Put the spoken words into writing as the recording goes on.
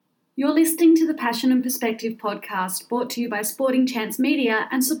You're listening to the Passion and Perspective podcast, brought to you by Sporting Chance Media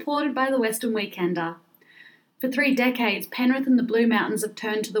and supported by the Western Weekender. For 3 decades, Penrith and the Blue Mountains have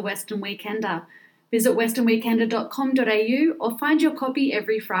turned to the Western Weekender. Visit westernweekender.com.au or find your copy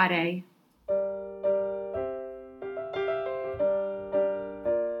every Friday.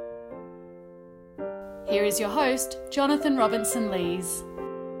 Here is your host, Jonathan Robinson-Lees.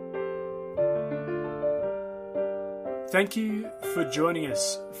 Thank you for joining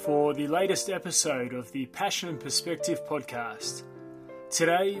us for the latest episode of the Passion and Perspective podcast.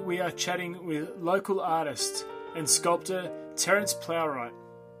 Today we are chatting with local artist and sculptor Terence Plowright.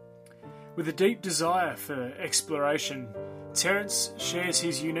 With a deep desire for exploration, Terence shares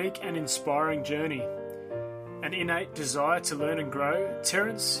his unique and inspiring journey. An innate desire to learn and grow,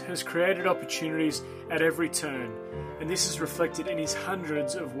 Terence has created opportunities at every turn, and this is reflected in his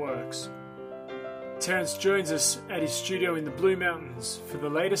hundreds of works. Terence joins us at his studio in the Blue Mountains for the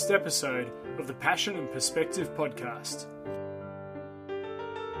latest episode of the Passion and Perspective podcast.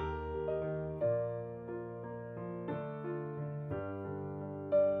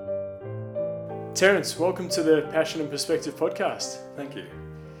 Terence, welcome to the Passion and Perspective podcast. Thank you.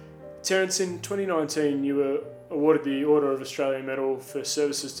 Terence, in 2019 you were awarded the Order of Australia Medal for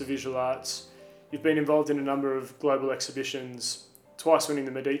services to visual arts. You've been involved in a number of global exhibitions, twice winning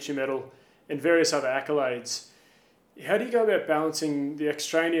the Medici Medal, and various other accolades. How do you go about balancing the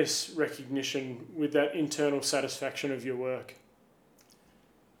extraneous recognition with that internal satisfaction of your work?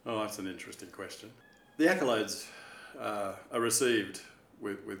 Oh, that's an interesting question. The accolades are received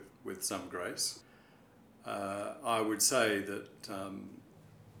with some grace. I would say that,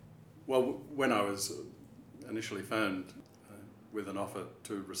 when I was initially phoned with an offer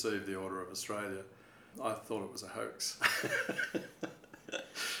to receive the Order of Australia, I thought it was a hoax.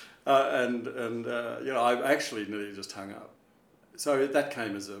 I actually nearly just hung up. So that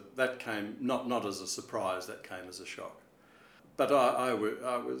came not as a surprise. That came as a shock. But I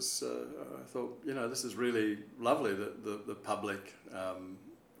thought, this is really lovely that the public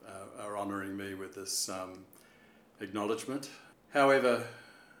are honouring me with this acknowledgement. However,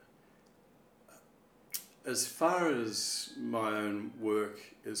 as far as my own work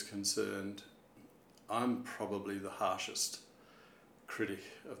is concerned, I'm probably the harshest critic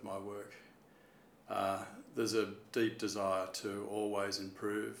of my work. There's a deep desire to always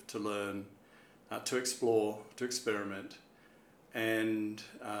improve, to learn, to explore, to experiment, and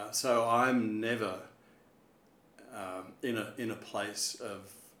so I'm never in a place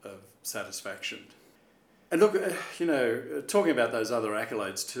of satisfaction. And look, talking about those other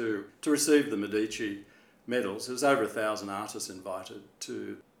accolades too, to receive the Medici medals, there was over 1,000 artists invited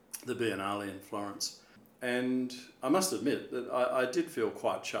to the Biennale in Florence. And I must admit that I did feel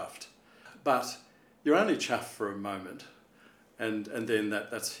quite chuffed. But you're only chuffed for a moment, and then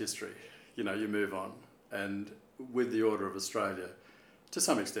that's history. You move on. And with the Order of Australia, to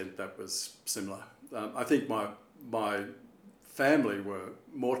some extent that was similar. I think my family were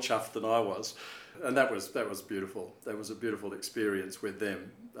more chuffed than I was, and that was beautiful. That was a beautiful experience with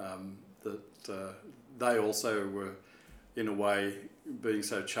them. They also were, in a way, being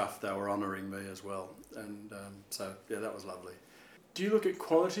so chuffed they were honouring me as well. And that was lovely. Do you look at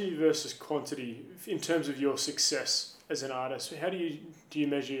quality versus quantity in terms of your success as an artist? How do you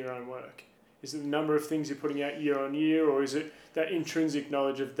measure your own work? Is it the number of things you're putting out year on year, or is it that intrinsic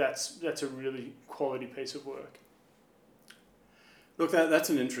knowledge of that's a really quality piece of work? Look, that's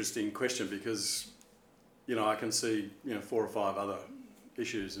an interesting question because, I can see 4 or 5 other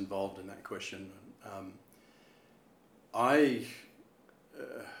issues involved in that question. I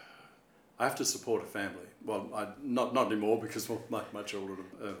have to support a family. Well, not anymore because my children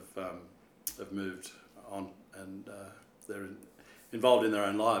have moved on and they're involved in their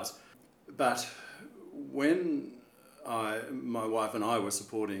own lives. But when my wife and I were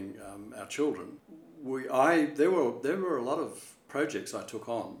supporting our children, there were a lot of projects I took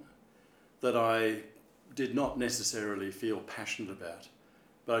on that I did not necessarily feel passionate about,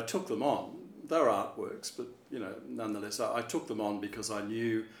 but I took them on. They were artworks, but nonetheless, I took them on because I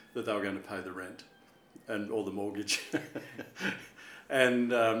knew that they were going to pay the rent or the mortgage,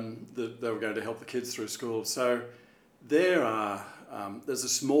 and that they were going to help the kids through school. So there's a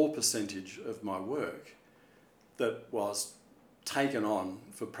small percentage of my work that was taken on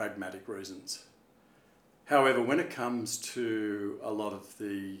for pragmatic reasons. However, when it comes to a lot of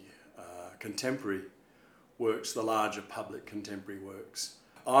the contemporary works, the larger public contemporary works,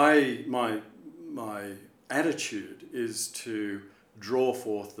 my attitude is to draw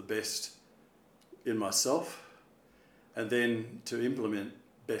forth the best in myself and then to implement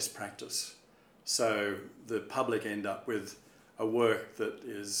best practice. So the public end up with a work that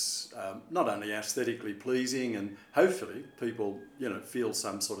is not only aesthetically pleasing and hopefully people, feel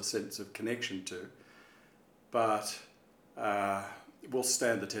some sort of sense of connection to, but will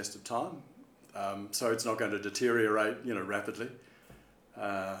stand the test of time. So it's not going to deteriorate, rapidly.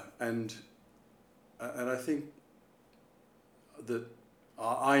 And I think that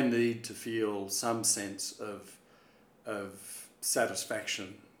I need to feel some sense of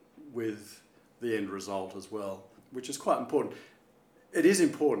satisfaction with the end result as well, which is quite important. It is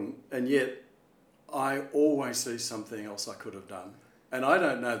important, and yet I always see something else I could have done. And I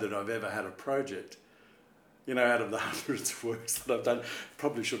don't know that I've ever had a project, out of the hundreds of works that I've done,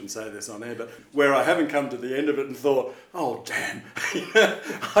 probably shouldn't say this on air, but where I haven't come to the end of it and thought, oh, damn,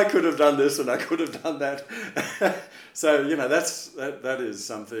 I could have done this and I could have done that. So, that is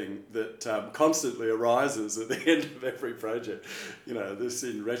something that constantly arises at the end of every project. This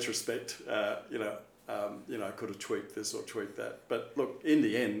in retrospect, I could have tweaked this or tweaked that. But look, in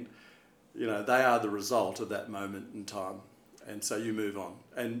the end, they are the result of that moment in time. And so you move on.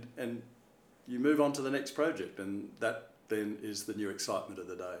 And you move on to the next project, and that then is the new excitement of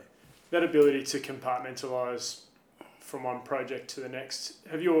the day. That ability to compartmentalise from one project to the next,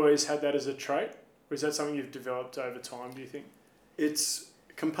 have you always had that as a trait? Or is that something you've developed over time, do you think? It's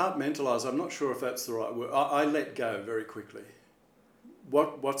compartmentalise. I'm not sure if that's the right word. I let go very quickly.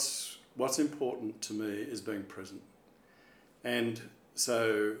 What's important to me is being present. And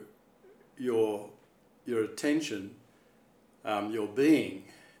so your attention, your being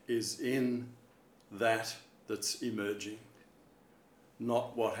is in that's emerging,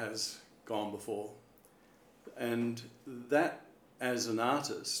 not what has gone before. And that, as an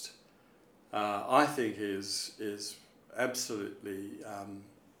artist, I think is absolutely,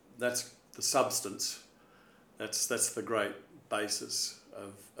 that's the substance, that's the great basis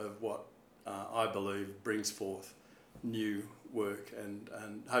of what I believe brings forth new work and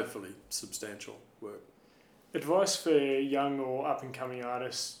hopefully substantial work. Advice for young or up-and-coming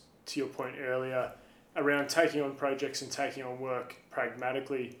artists, to your point earlier, around taking on projects and taking on work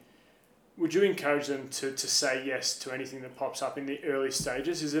pragmatically, would you encourage them to say yes to anything that pops up in the early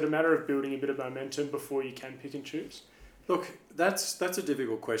stages? Is it a matter of building a bit of momentum before you can pick and choose? Look, that's a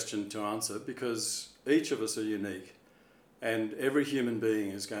difficult question to answer because each of us are unique and every human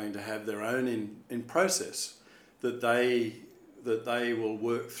being is going to have their own in process that they will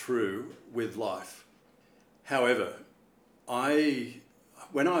work through with life. However,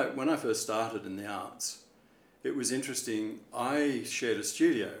 when I first started in the arts, it was interesting. I shared a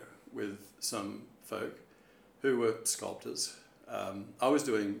studio with some folk who were sculptors. I was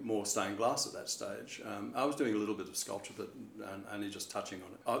doing more stained glass at that stage. I was doing a little bit of sculpture, but only just touching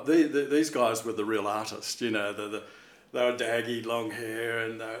on it. These guys were the real artists, they were daggy, long hair,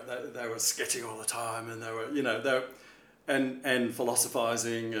 and they were sketching all the time, and they were, and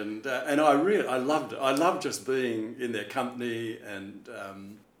philosophizing, and I loved it. I loved just being in their company, and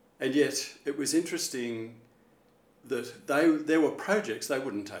yet it was interesting that there were projects they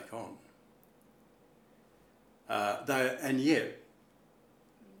wouldn't take on. And yet,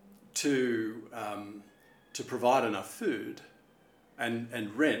 to provide enough food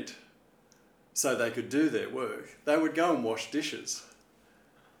and rent so they could do their work, they would go and wash dishes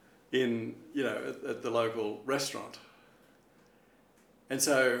at the local restaurant. And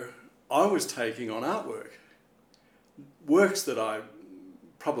so I was taking on artwork, works that I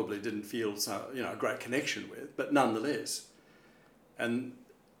probably didn't feel a great connection with, but nonetheless. And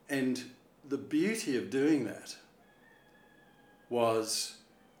the beauty of doing that was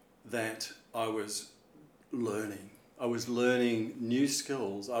that I was learning. I was learning new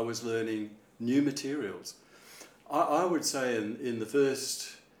skills. I was learning new materials. I would say in the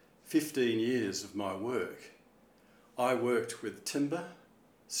first 15 years of my work, I worked with timber,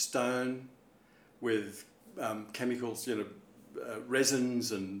 stone, with chemicals,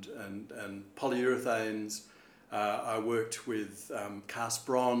 resins and polyurethanes. I worked with cast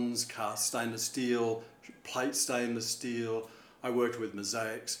bronze, cast stainless steel, plate stainless steel. I worked with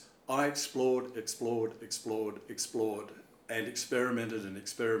mosaics. I explored, and experimented,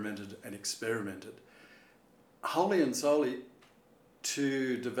 wholly and solely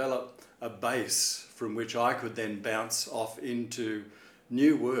to develop a base from which I could then bounce off into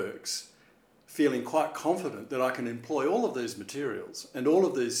new works, feeling quite confident that I can employ all of these materials and all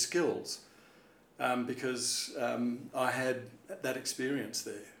of these skills because I had that experience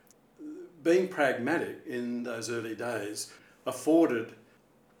there. Being pragmatic in those early days afforded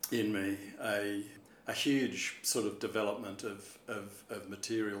in me a huge sort of development of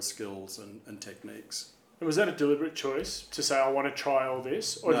material skills and techniques. And was that a deliberate choice to say, I want to try all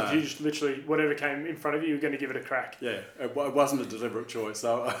this? Or No. did you just literally, whatever came in front of you, you were going to give it a crack? Yeah, it wasn't a deliberate choice.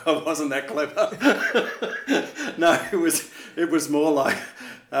 I wasn't that clever. No, it was more like,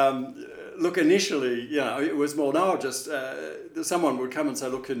 look, initially, it was more, no, just someone would come and say,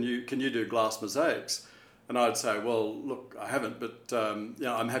 look, can you do glass mosaics? And I'd say, well, look, I haven't, but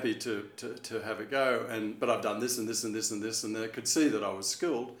I'm happy to have a go. But I've done this and this and this and this, and they could see that I was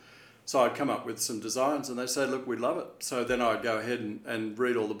skilled. So I'd come up with some designs, and they said, look, we'd love it. So then I'd go ahead and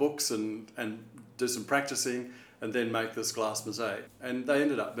read all the books and do some practicing, and then make this glass mosaic. And they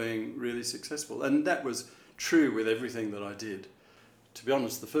ended up being really successful. And that was true with everything that I did. To be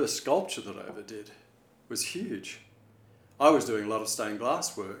honest, the first sculpture that I ever did was huge. I was doing a lot of stained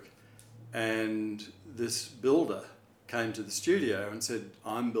glass work, and this builder came to the studio and said,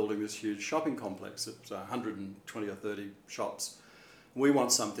 I'm building this huge shopping complex. It's 120 or 30 shops. We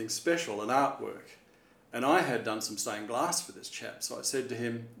want something special, an artwork. And I had done some stained glass for this chap. So I said to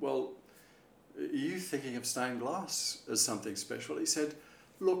him, well, are you thinking of stained glass as something special? He said,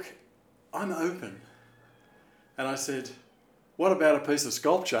 look, I'm open. And I said, what about a piece of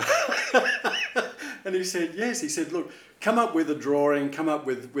sculpture? And he said, yes. He said, look, come up with a drawing, come up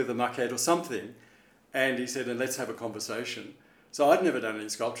with a maquette or something. And he said, and let's have a conversation. So I'd never done any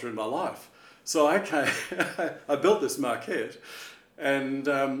sculpture in my life. So I built this maquette. And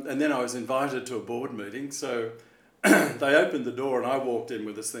then I was invited to a board meeting. So they opened the door, and I walked in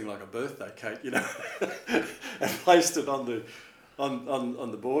with this thing like a birthday cake, and placed it on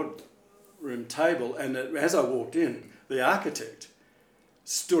the boardroom table. And as I walked in, the architect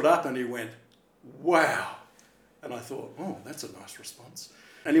stood up and he went, wow. And I thought, oh, that's a nice response.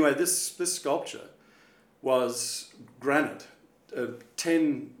 Anyway, this sculpture was granite, a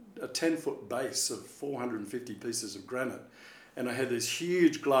 10-foot base of 450 pieces of granite. And I had these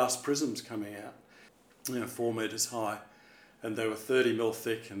huge glass prisms coming out, 4 metres high, and they were 30 mil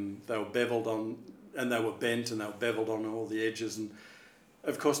thick, and they were beveled on, and they were bent, and they were beveled on all the edges. And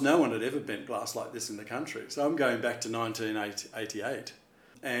of course, no one had ever bent glass like this in the country. So I'm going back to 1988.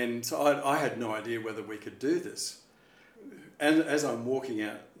 And so I had no idea whether we could do this. And as I'm walking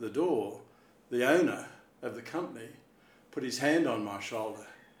out the door, the owner of the company put his hand on my shoulder,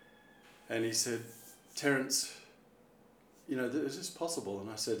 and he said, Terence, is this possible? And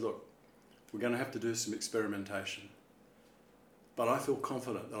I said, look, we're going to have to do some experimentation, but I feel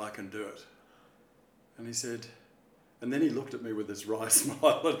confident that I can do it. And he said, and then he looked at me with this wry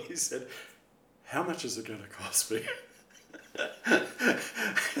smile, and he said, how much is it going to cost me?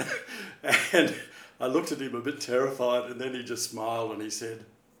 And I looked at him a bit terrified, and then he just smiled and he said,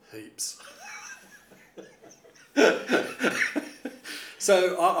 heaps.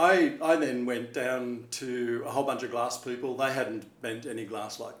 So I then went down to a whole bunch of glass people. They hadn't bent any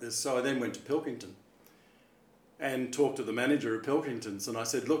glass like this. So I then went to Pilkington and talked to the manager of Pilkington's, and I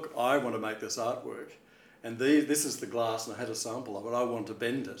said, look, I want to make this artwork, and this is the glass, and I had a sample of it. I want to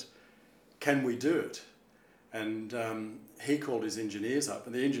bend it. Can we do it? And he called his engineers up,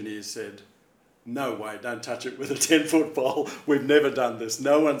 and the engineers said, no way, don't touch it with a 10-foot pole. We've never done this.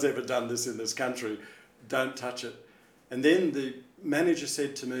 No one's ever done this in this country. Don't touch it. And then the manager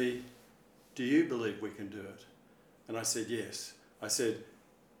said to me, do you believe we can do it? And I said, yes. I said,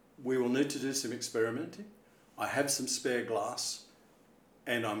 we will need to do some experimenting. I have some spare glass,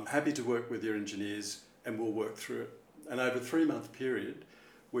 and I'm happy to work with your engineers, and we'll work through it. And over a 3-month period,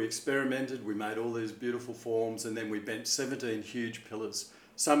 we experimented, we made all these beautiful forms, and then we bent 17 huge pillars.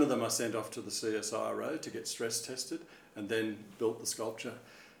 Some of them I sent off to the CSIRO to get stress tested, and then built the sculpture.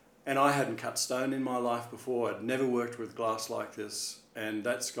 And I hadn't cut stone in my life before. I'd never worked with glass like this, and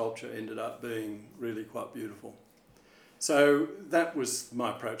that sculpture ended up being really quite beautiful. So that was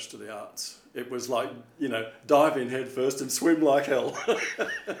my approach to the arts. It was like, dive in head first and swim like hell.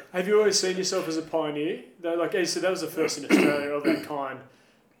 Have you always seen yourself as a pioneer? Like you said, that was the first in Australia of that kind.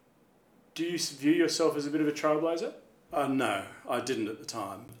 Do you view yourself as a bit of a trailblazer? No, I didn't at the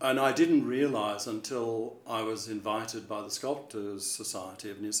time. And I didn't realise until I was invited by the Sculptors Society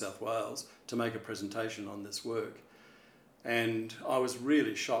of New South Wales to make a presentation on this work. And I was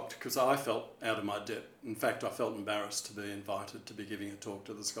really shocked because I felt out of my depth. In fact, I felt embarrassed to be invited to be giving a talk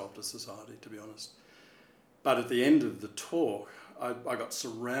to the Sculptors Society, to be honest. But at the end of the talk, I got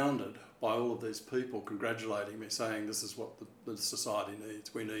surrounded by all of these people congratulating me, saying this is what the society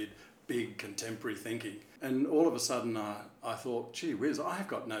needs. We need big contemporary thinking. And all of a sudden I thought, gee whiz, I've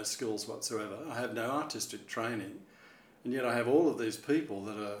got no skills whatsoever. I have no artistic training. And yet I have all of these people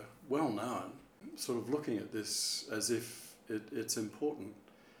that are well known, sort of looking at this as if it's important.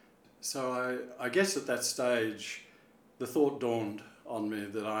 So I guess at that stage, the thought dawned on me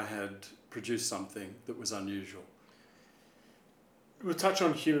that I had produced something that was unusual. We'll touch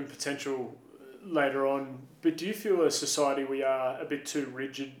on human potential later on, but do you feel as a society we are a bit too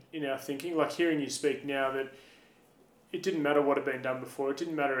rigid in our thinking? Like hearing you speak now that it didn't matter what had been done before, it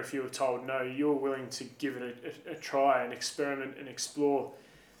didn't matter if you were told no, you were willing to give it a try and experiment and explore.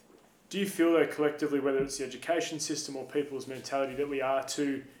 Do you feel though collectively, whether it's the education system or people's mentality, that we are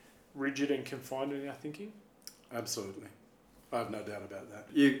too rigid and confined in our thinking? Absolutely. I have no doubt about that.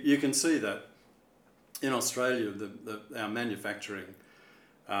 You can see that in Australia, our manufacturing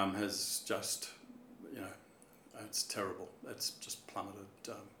has just, it's terrible. It's just plummeted.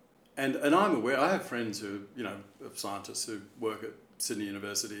 And I'm aware, I have friends who, of scientists who work at Sydney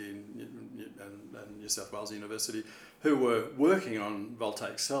University and New South Wales University who were working on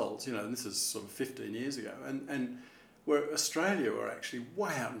voltaic cells, and this is sort of 15 years ago. And where Australia were actually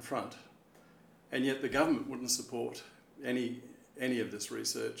way out in front. And yet the government wouldn't support any of this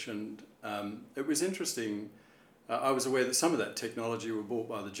research. And it was interesting. I was aware that some of that technology were bought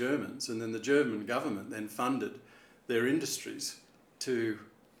by the Germans, and then the German government then funded their industries to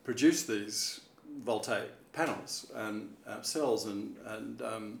produce these voltaic panels and cells, and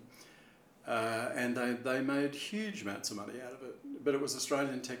they made huge amounts of money out of it. But it was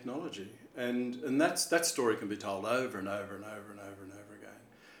Australian technology, and that story can be told over and over and over and over and over again.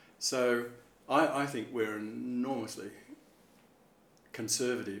 So I think we're enormously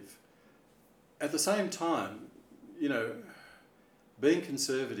conservative. At the same time, being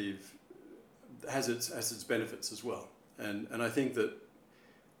conservative has its benefits as well, and I think that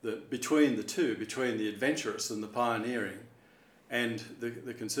between the two, between the adventurous and the pioneering, and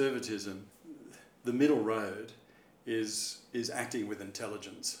the conservatism, the middle road is acting with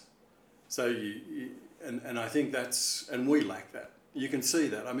intelligence. So and I think and we lack that. You can see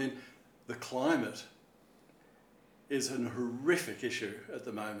that. I mean, the climate is a horrific issue at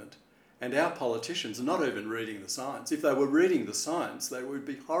the moment. And our politicians are not even reading the science. If they were reading the science, they would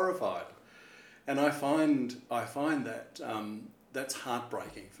be horrified. And I find that that's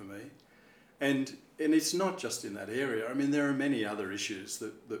heartbreaking for me. And it's not just in that area. I mean, there are many other issues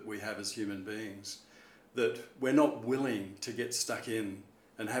that we have as human beings that we're not willing to get stuck in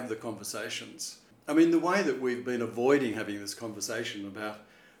and have the conversations. I mean, the way that we've been avoiding having this conversation about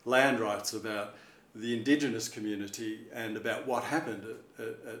land rights, about the Indigenous community, and about what happened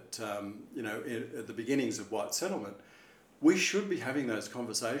at the beginnings of white settlement, we should be having those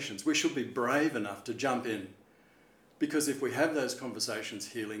conversations. We should be brave enough to jump in, because if we have those conversations,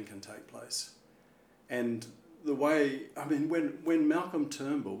 healing can take place. And the way, I mean, when Malcolm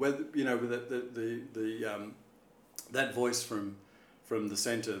Turnbull, that voice from the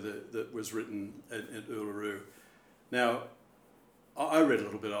centre that was written at Uluru. Now, I read a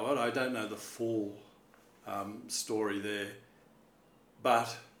little bit of it. I don't know the full story there,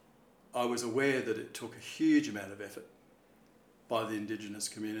 but I was aware that it took a huge amount of effort by the Indigenous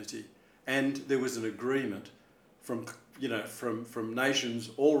community, and there was an agreement from nations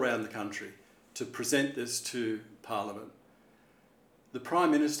all around the country to present this to Parliament. The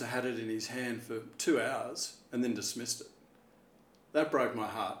Prime Minister had it in his hand for 2 hours and then dismissed it. That broke my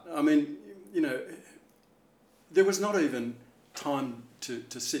heart. I mean, there was not even time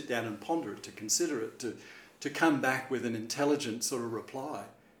to sit down and ponder it, to consider it, to come back with an intelligent sort of reply.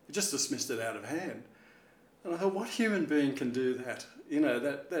 He just dismissed it out of hand. And I thought, what human being can do that?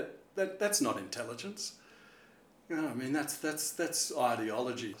 That's not intelligence. I mean, that's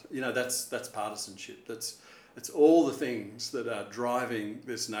ideology. That's partisanship. It's all the things that are driving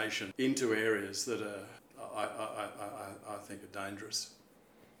this nation into areas that I think are dangerous.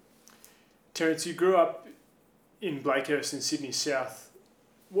 Terence, you grew up in Blakehurst in Sydney South.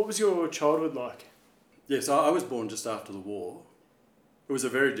 What was your childhood like? Yes, I was born just after the war. It was a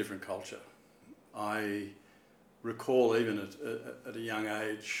very different culture. I recall even at a young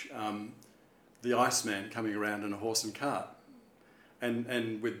age the Iceman coming around in a horse and cart,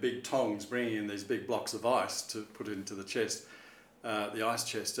 and with big tongs bringing in these big blocks of ice to put into the chest, the ice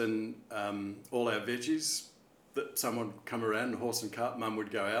chest, and all our veggies that someone would come around in a horse and cart. Mum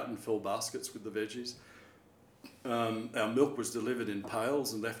would go out and fill baskets with the veggies. Our milk was delivered in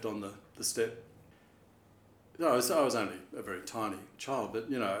pails and left on the step. I was only a very tiny child, but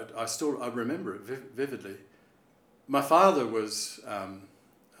I remember it vividly. My father was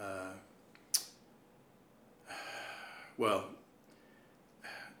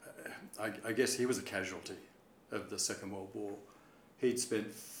I guess he was a casualty of the Second World War. He'd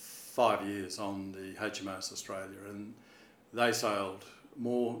spent 5 years on the HMAS Australia, and they sailed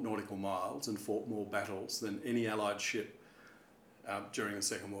more nautical miles and fought more battles than any Allied ship during the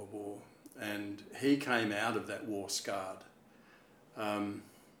Second World War. And he came out of that war scarred.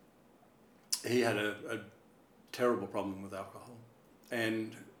 he had a terrible problem with alcohol,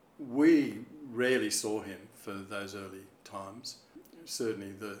 and we rarely saw him for those early times,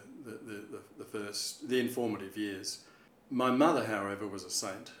 certainly the informative years. My mother, however, was a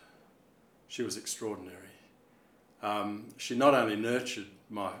saint. She was extraordinary. She not only nurtured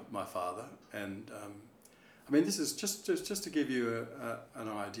my father, and this is just to give you an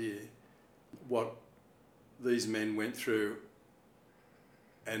idea what these men went through,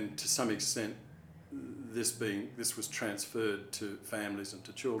 and to some extent this was transferred to families and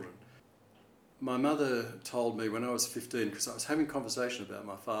to children. My mother told me when I was 15, because I was having a conversation about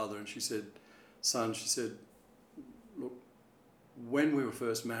my father, and she said, "Son," she said, "look, when we were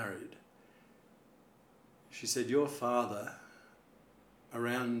first married," she said, "your father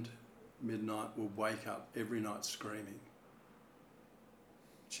around midnight would wake up every night screaming."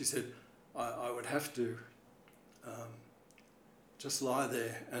 She said, I would have to just lie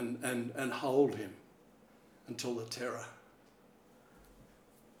there and hold him until the terror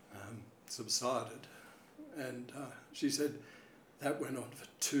subsided. And she said that went on for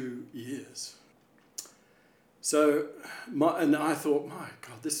 2 years. So, and I thought, my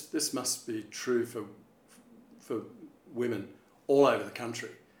God, this must be true for women all over the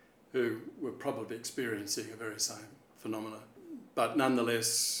country who were probably experiencing the very same phenomena. But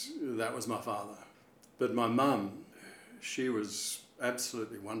nonetheless, that was my father. But my mum, she was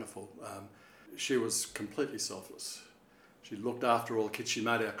absolutely wonderful. She was completely selfless. She looked after all the kids. She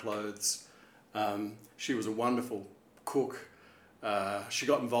made our clothes. She was a wonderful cook. She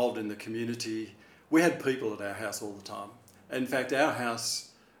got involved in the community. We had people at our house all the time. In fact, our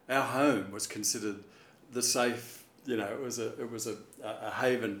home was considered the safe. It was a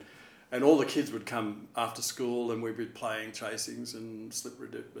haven, and all the kids would come after school, and we'd be playing chasings and slippery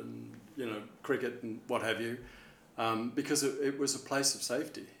dip and cricket and what have you, because it was a place of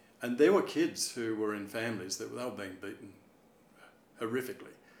safety. And there were kids who were in families that they were being beaten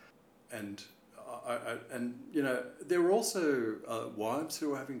horrifically, and there were also wives who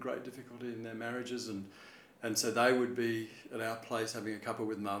were having great difficulty in their marriages, and so they would be at our place having a cuppa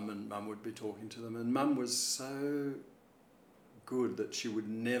with Mum, and Mum would be talking to them. And Mum was so good that she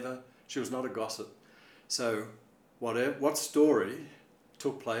was not a gossip. So what story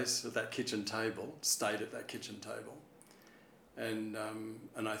took place at that kitchen table stayed at that kitchen table. And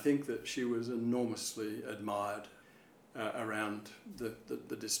I think that she was enormously admired around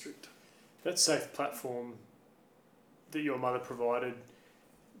the district. That safe platform that your mother provided,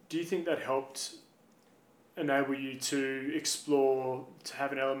 do you think that helped enable you to explore, to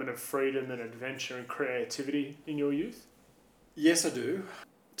have an element of freedom and adventure and creativity in your youth? Yes, I do.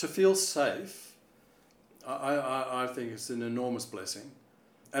 To feel safe, I think it's an enormous blessing.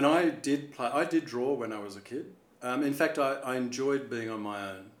 And I did draw when I was a kid. In fact, I enjoyed being on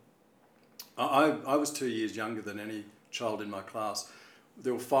my own. I was 2 years younger than any child in my class.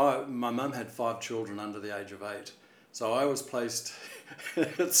 There were 5. My mum had 5 children under the age of 8. So I was placed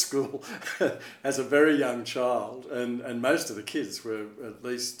at school as a very young child, and most of the kids were at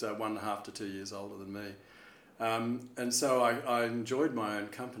least 1.5 to 2 years older than me. And so I enjoyed my own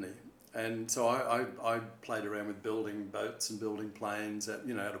company. And so I played around with building boats and building planes at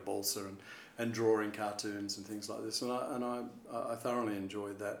a balsa and drawing cartoons and things like this. And I thoroughly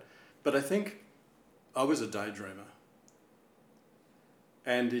enjoyed that. But I think I was a daydreamer.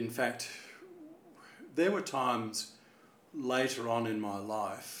 And in fact, there were times later on in my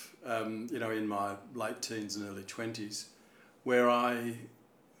life, in my late teens and early 20s, where I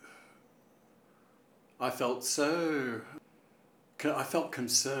felt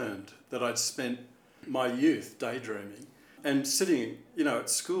concerned that I'd spent my youth daydreaming. And sitting, at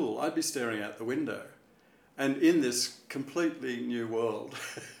school, I'd be staring out the window, and in this completely new world,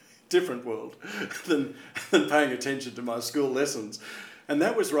 different world than paying attention to my school lessons. And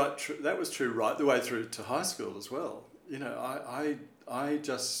that was true right the way through to high school as well. I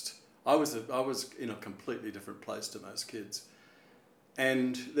was in a completely different place to most kids.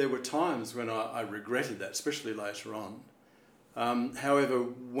 And there were times when I regretted that, especially later on. However,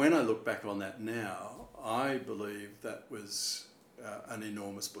 when I look back on that now, I believe that was an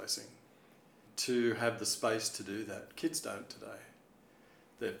enormous blessing to have the space to do that. Kids don't today.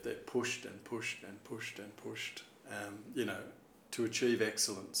 They're pushed and pushed and pushed and pushed, to achieve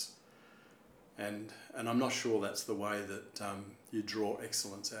excellence. And I'm not sure that's the way that you draw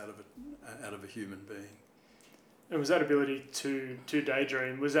excellence out of a human being. And was that ability to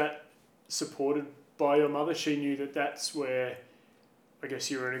daydream, was that supported by your mother? She knew that that's where, I guess,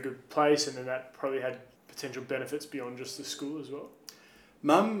 you were in a good place, and then that probably had potential benefits beyond just the school as well?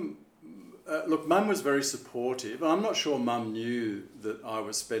 Mum Look, Mum was very supportive. I'm not sure Mum knew that I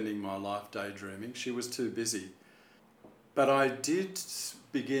was spending my life daydreaming. She was too busy. But I did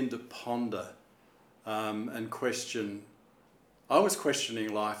begin to ponder and question. I was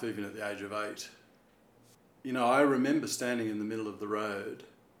questioning life even at the age of 8. You know, I remember standing in the middle of the road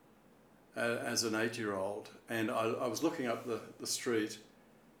as an 8-year-old, and I was looking up the street,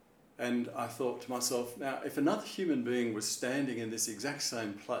 and I thought to myself, now, if another human being was standing in this exact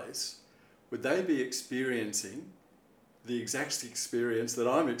same place, would they be experiencing the exact experience that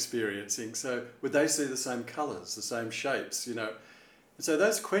I'm experiencing? So would they see the same colours, the same shapes, you know? And so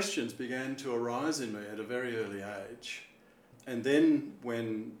those questions began to arise in me at a very early age. And then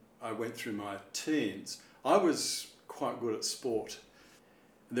when I went through my teens, I was quite good at sport.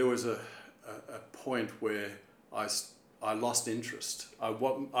 There was a point where I lost interest. I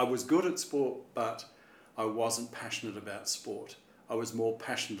was good at sport, but I wasn't passionate about sport. I was more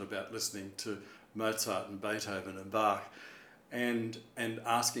passionate about listening to Mozart and Beethoven and Bach and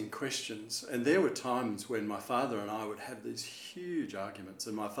asking questions. And there were times when my father and I would have these huge arguments,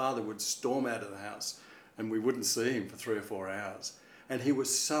 and my father would storm out of the house and we wouldn't see him for 3 or 4 hours. And he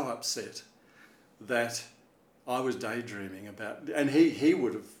was so upset that I was daydreaming about, and he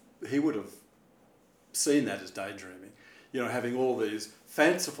would have seen that as daydreaming, you know, having all these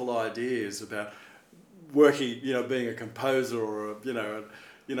fanciful ideas about working, you know, being a composer or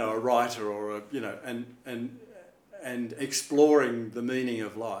a writer or and exploring the meaning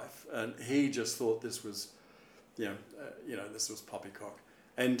of life. And he just thought this was, this was poppycock.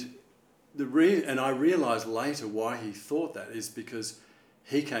 And and I realised later why he thought that is because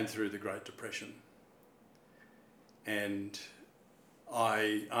he came through the Great Depression, and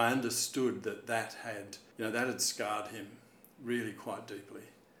I understood that had scarred him really quite deeply.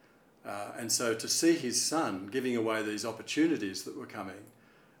 And so to see his son giving away these opportunities that were coming,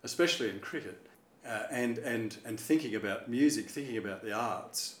 especially in cricket, and thinking about music, thinking about the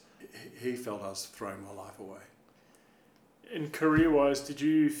arts, he felt I was throwing my life away. And career-wise, did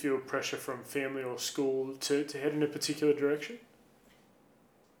you feel pressure from family or school to head in a particular direction?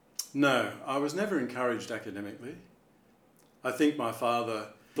 No, I was never encouraged academically. I think my father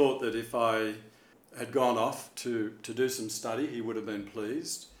thought that if I had gone off to do some study, he would have been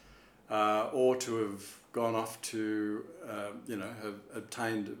pleased, or to have gone off to, have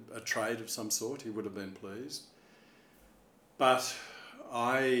obtained a trade of some sort, he would have been pleased. But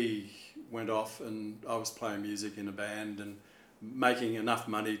I went off and I was playing music in a band and making enough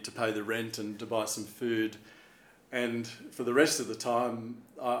money to pay the rent and to buy some food. And for the rest of the time,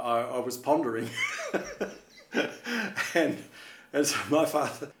 I was pondering. and so my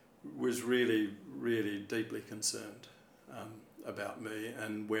father was really, really deeply concerned about me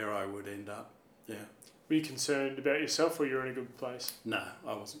and where I would end up. Yeah. Were you concerned about yourself, or you're in a good place? No,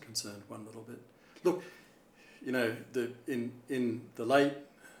 I wasn't concerned one little bit. Look, you know, in the late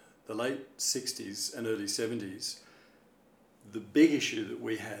 60s and early 70s, the big issue that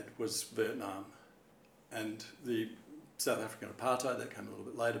we had was Vietnam and the South African apartheid. That came a little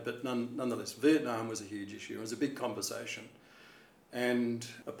bit later, but nonetheless, Vietnam was a huge issue. It was a big conversation. And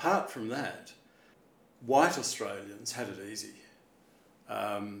apart from that, white Australians had it easy.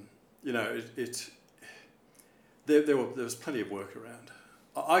 There was plenty of work around.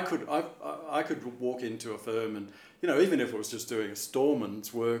 I could walk into a firm and, you know, even if it was just doing a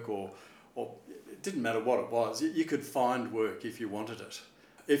storeman's work or it didn't matter what it was, you could find work if you wanted it.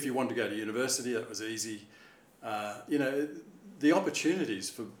 If you wanted to go to university, that was easy. The opportunities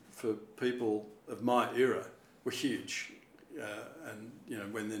for people of my era were huge. And, you know,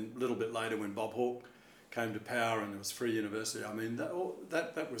 a little bit later when Bob Hawke came to power and there was free university, I mean, there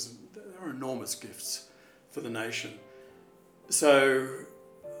were enormous gifts for the nation. So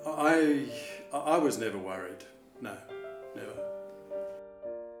I was never worried. No, never.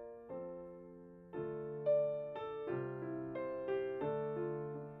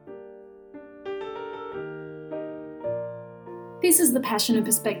 This is the Passion and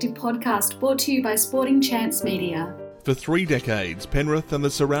Perspective podcast, brought to you by Sporting Chance Media. For 3 decades, Penrith and the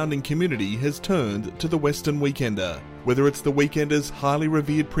surrounding community has turned to the Western Weekender. Whether it's the Weekender's highly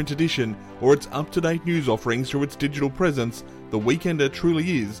revered print edition or its up-to-date news offerings through its digital presence, the Weekender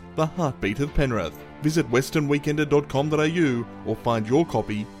truly is the heartbeat of Penrith. Visit westernweekender.com.au or find your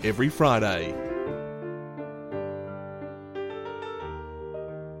copy every Friday.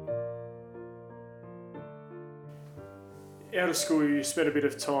 Out of school, you spent a bit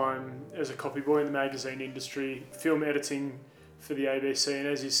of time as a copy boy in the magazine industry, film editing for the ABC, and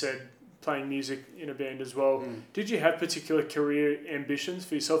as you said, playing music in a band as well. Did you have particular career ambitions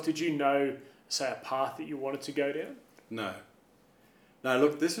for yourself? Did you know, say, a path that you wanted to go down? No. Now,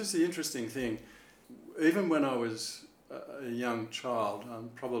 look, this is the interesting thing. Even when I was a young child,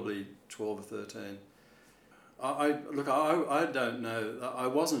 probably 12 or 13, I don't know, I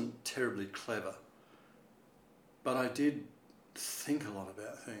wasn't terribly clever, but I did think a lot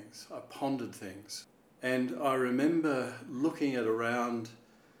about things. I pondered things. And I remember looking around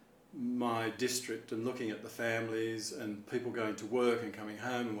my district and looking at the families and people going to work and coming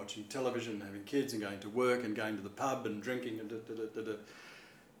home and watching television and having kids and going to work and going to the pub and drinking and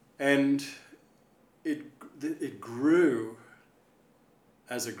And it grew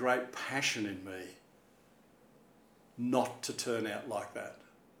as a great passion in me not to turn out like that.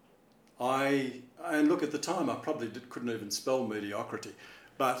 And look, at the time I probably couldn't even spell mediocrity,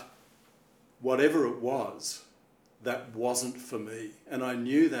 but whatever it was, that wasn't for me, and I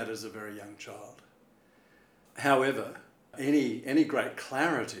knew that as a very young child. However, any great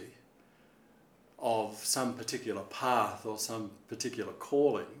clarity of some particular path or some particular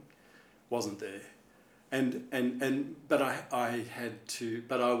calling wasn't there, but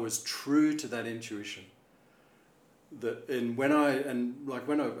I was true to that intuition. When I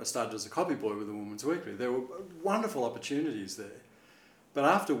started as a copy boy with the Women's Weekly, there were wonderful opportunities there. But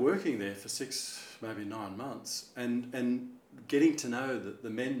after working there for 6, maybe 9 months, and getting to know the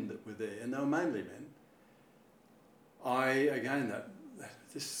men that were there, and they were mainly men,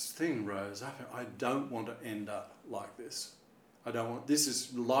 this thing rose up. I don't want to end up like this.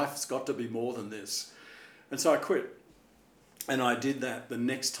 Life's got to be more than this. And so I quit. And I did that. The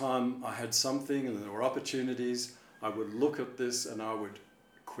next time I had something and there were opportunities, I would look at this and I would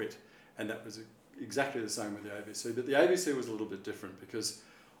quit. And that was exactly the same with the ABC. But the ABC was a little bit different because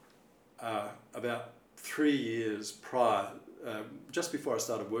about 3 years prior, just before I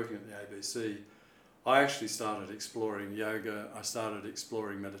started working at the ABC, I actually started exploring yoga, I started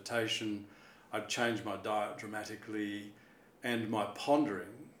exploring meditation, I'd changed my diet dramatically, and my pondering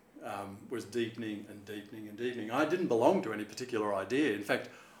was deepening and deepening and deepening. I didn't belong to any particular idea. In fact,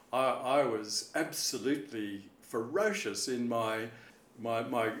 I was absolutely ferocious in my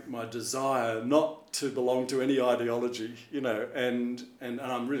desire not to belong to any ideology, and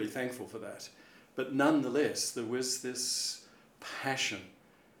I'm really thankful for that. But nonetheless, there was this passion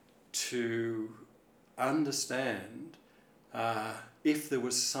to understand if there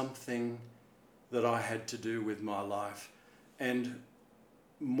was something that I had to do with my life, and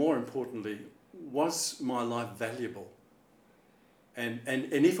more importantly, was my life valuable? And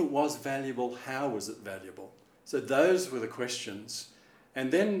if it was valuable, how was it valuable? So those were the questions.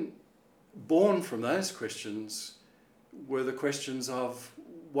 And then born from those questions were the questions of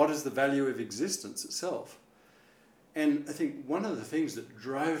what is the value of existence itself? And I think one of the things that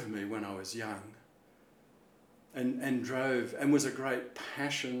drove me when I was young and was a great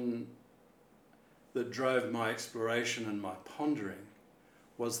passion that drove my exploration and my pondering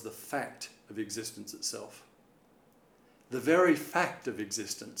was the fact of existence itself. The very fact of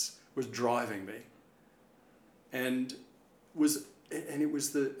existence was driving me. And it was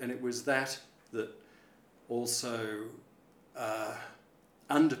that also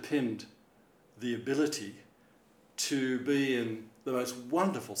underpinned the ability to be in the most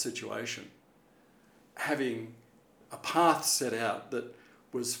wonderful situation, having a path set out that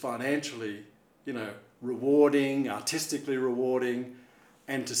was financially, rewarding, artistically rewarding,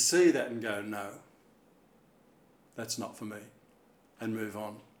 and to see that and go, no, that's not for me, and move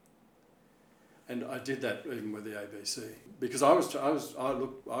on. And I did that even with the ABC, because I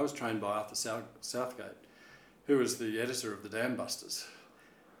was trained by Arthur Southgate, who was the editor of the Dam Busters.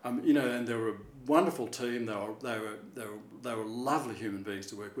 And they were a wonderful team. They were lovely human beings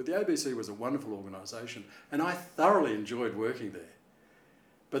to work with. The ABC was a wonderful organisation, and I thoroughly enjoyed working there.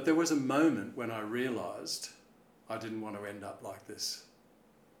 But there was a moment when I realised I didn't want to end up like this,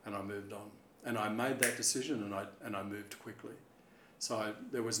 and I moved on. And I made that decision, and I moved quickly. So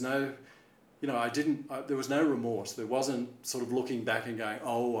there was no, there was no remorse. There wasn't sort of looking back and going,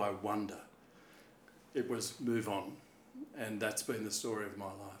 oh, I wonder. It was move on. And that's been the story of my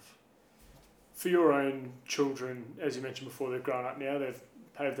life. For your own children, as you mentioned before, they've grown up now, they've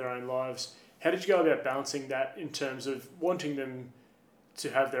paved their own lives. How did you go about balancing that in terms of wanting them to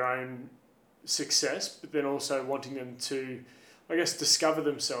have their own success, but then also wanting them to, I guess, discover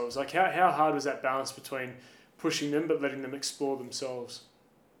themselves? Like how hard was that balance between pushing them but letting them explore themselves?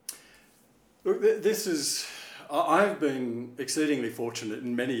 Look, I've been exceedingly fortunate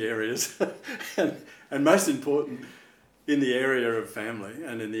in many areas, and most important, in the area of family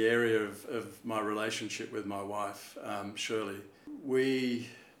and in the area of my relationship with my wife, Shirley. We're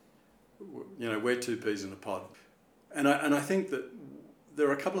two peas in a pod. And I think that there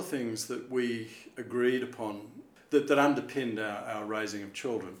are a couple of things that we agreed upon. that underpinned our raising of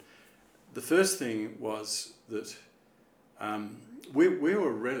children. The first thing was that we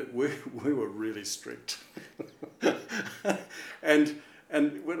were really strict, and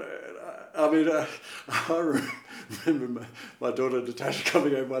when I remember my daughter Natasha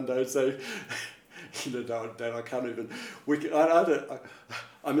coming home one day and saying, Dad, I can't even.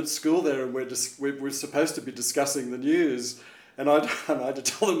 I'm at school there, and we're supposed to be discussing the news, and I had to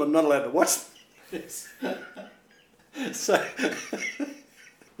tell them I'm not allowed to watch this. So,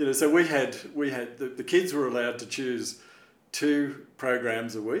 so we had the kids were allowed to choose 2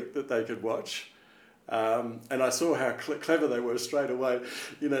 programs a week that they could watch, and I saw how clever they were straight away.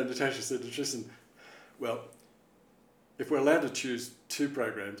 Natasha said to Tristan, "Well, if we're allowed to choose 2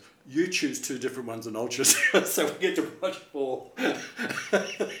 programs, you choose 2 different ones and I'll choose." So we get to watch 4.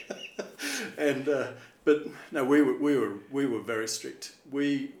 And but no, we were very strict.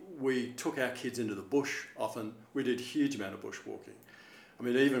 We took our kids into the bush often. We did a huge amount of bushwalking. I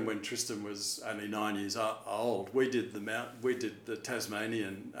mean, even when Tristan was only 9 years old, we did the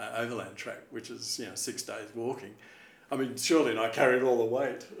Tasmanian overland track, which is 6 days walking. I mean, Shirley and I carried all the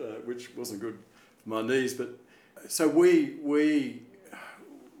weight, which wasn't good for my knees. But so we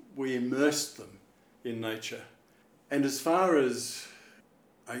immersed them in nature. And as far as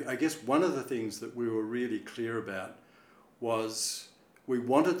I guess one of the things that we were really clear about was we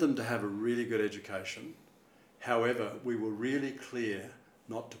wanted them to have a really good education. However, we were really clear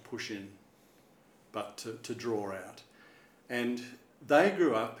not to push in, but to draw out. And they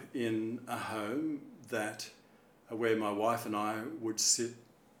grew up in a home where my wife and I would sit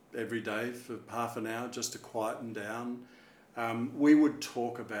every day for half an hour just to quieten down. We would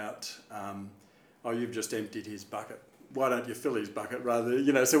talk about, you've just emptied his bucket. Why don't you fill his bucket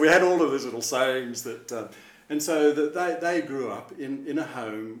rather? So we had all of these little sayings and so that they grew up in a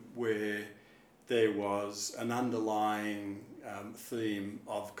home where there was an underlying theme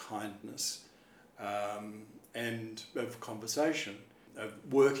of kindness and of conversation, of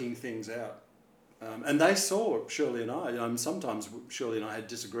working things out. And they saw Shirley and I. Sometimes Shirley and I had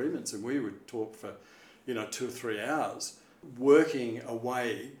disagreements, and we would talk for 2 or 3 hours, working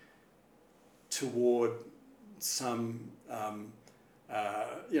away toward some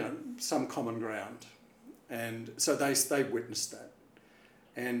common ground. And so they witnessed that.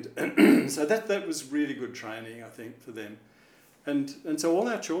 And so that was really good training, I think, for them. And so all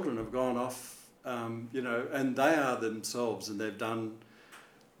our children have gone off, and they are themselves, and they've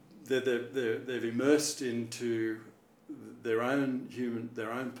immersed into their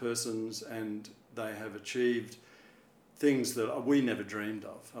own persons, and they have achieved things that we never dreamed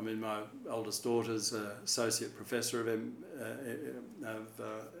of. I mean, my oldest daughter's an associate professor of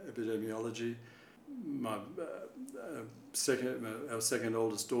epidemiology. Our second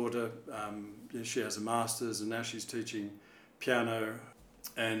oldest daughter, she has a master's, and now she's teaching piano,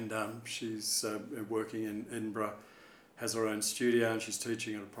 and she's working in Edinburgh, has her own studio, and she's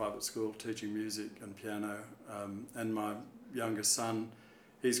teaching at a private school, teaching music and piano. And my youngest son,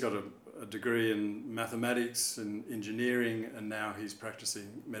 he's got a degree in mathematics and engineering, and now he's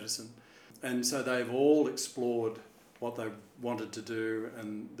practicing medicine. And so they've all explored what they wanted to do,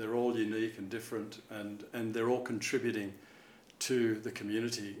 and they're all unique and different, and they're all contributing to the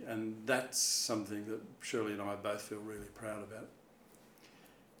community, and that's something that Shirley and I both feel really proud about.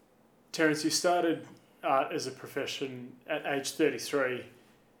 Terence, you started art as a profession at age 33.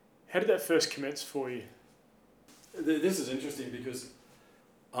 How did that first commence for you? This is interesting because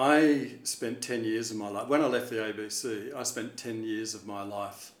I spent 10 years of my life, when I left the ABC, I spent 10 years of my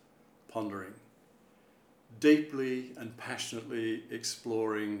life pondering, deeply and passionately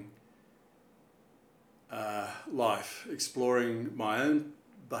exploring life, exploring my own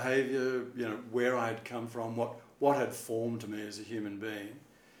behaviour, where I had come from, what had formed me as a human being,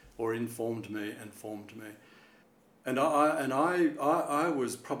 or informed me and formed me. And I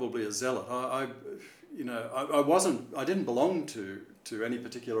was probably a zealot. I didn't belong to any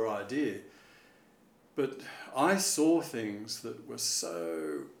particular idea, but I saw things that were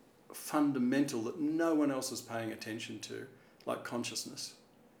so fundamental that no one else was paying attention to, like consciousness.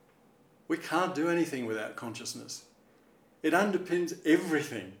 We can't do anything without consciousness. It underpins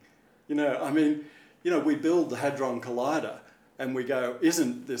everything. We build the Hadron Collider and we go,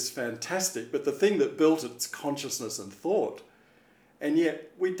 isn't this fantastic? But the thing that built it's consciousness and thought. And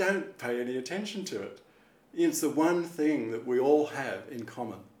yet we don't pay any attention to it. It's the one thing that we all have in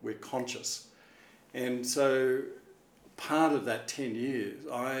common. We're conscious. And so part of that 10 years,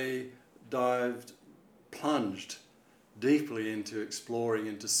 I plunged deeply into exploring,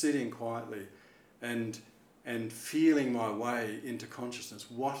 into sitting quietly and feeling my way into consciousness.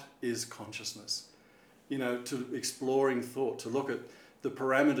 What is consciousness? to exploring thought, to look at the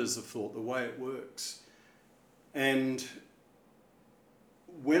parameters of thought, the way it works. And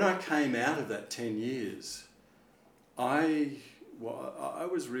when I came out of that 10 years, I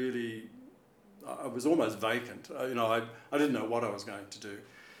was almost vacant. I didn't know what I was going to do.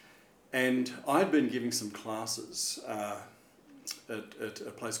 And I'd been giving some classes at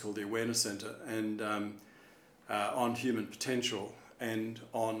a place called the Awareness Centre, and on human potential and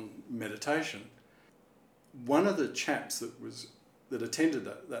on meditation. One of the chaps that attended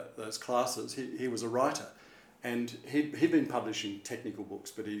those classes, he was a writer, and he'd been publishing technical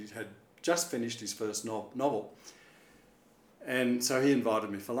books, but he had just finished his first novel. And so he invited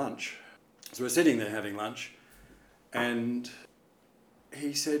me for lunch. So we're sitting there having lunch, and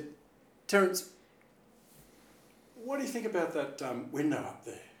he said, "Terence, what do you think about that window up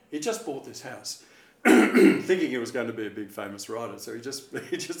there?" He just bought this house, thinking he was going to be a big famous writer. So he just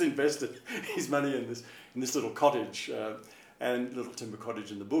invested his money in this little cottage, and little timber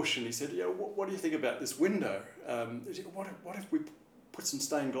cottage in the bush. And he said, "Yeah, what do you think about this window? What if we put some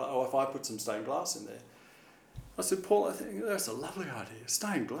stained glass? Or if I put some stained glass in there?" I said, "Paul, I think that's a lovely idea.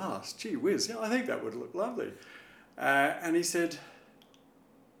 Stained glass, gee whiz, I think that would look lovely." And he said,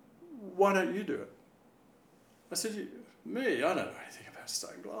 "Why don't you do it?" I said, "Me? I don't know anything about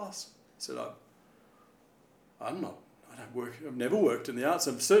stained glass." He said, I've never worked in the arts.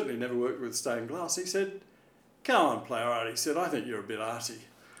 I've certainly never worked with stained glass." He said, "Come on, play art." He said, "I think you're a bit arty."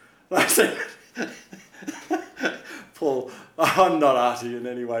 I said, "Paul, I'm not arty in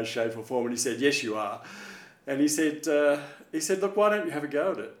any way, shape or form." And he said, "Yes, you are." And he said, "Look, why don't you have a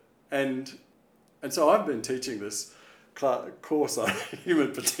go at it?" And so I've been teaching this course on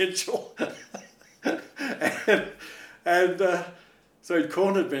human potential. and so he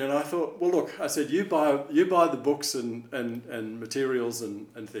cornered me, and I thought, well, look, I said, you buy the books and materials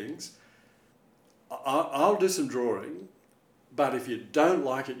and things. I'll do some drawing, but if you don't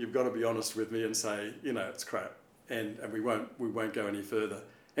like it, you've got to be honest with me and say, it's crap, and we won't go any further.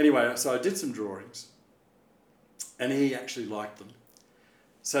 Anyway, so I did some drawings, and he actually liked them.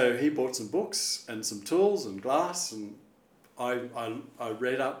 So he bought some books and some tools and glass, and I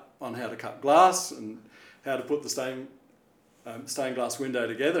read up on how to cut glass and how to put the stained glass window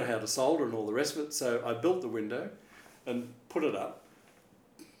together, how to solder and all the rest of it. So I built the window and put it up.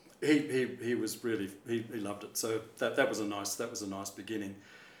 He was really, he loved it. So that was a nice beginning.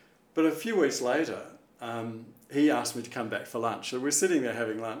 But a few weeks later, he asked me to come back for lunch. So we're sitting there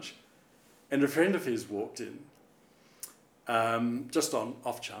having lunch, and a friend of his walked in, just on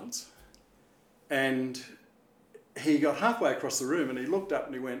off chance, and he got halfway across the room and he looked up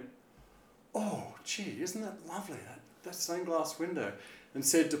and he went, "Oh, gee, isn't that lovely, that stained glass window?" And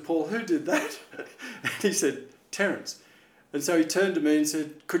said to Paul, "Who did that?" And he said, "Terence." And so he turned to me and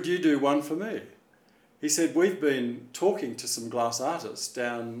said, "Could you do one for me?" He said, "We've been talking to some glass artists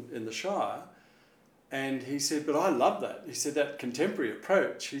down in the Shire." And he said, "But I love that." He said, "That contemporary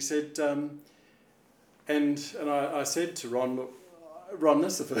approach." He said, and I said to Ron, "Look, Ron,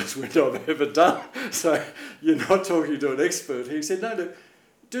 that's the first window I've ever done. So you're not talking to an expert." He said, "No,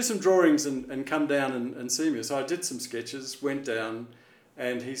 do some drawings and come down and see me." So I did some sketches, went down,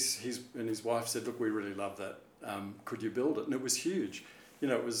 and his wife said, "Look, we really love that. Could you build it?" And it was huge.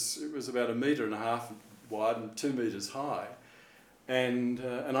 It was about 1.5 meters wide and 2 meters high. And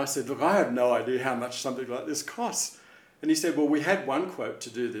I said, "Look, I have no idea how much something like this costs." And he said, "Well, we had one quote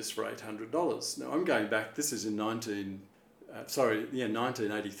to do this for $800. Now I'm going back. This is in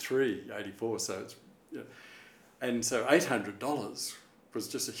 1983, 84. So it's, and so $800 was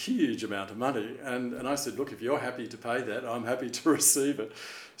just a huge amount of money. And I said, "Look, if you're happy to pay that, I'm happy to receive it."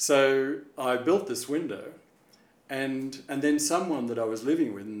 So I built this window, and then someone that I was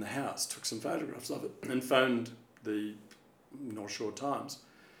living with in the house took some photographs of it and phoned the North Shore Times.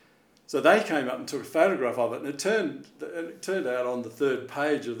 So they came up and took a photograph of it, and it turned out on the third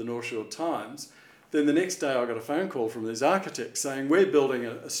page of the North Shore Times. Then the next day I got a phone call from these architects saying, "We're building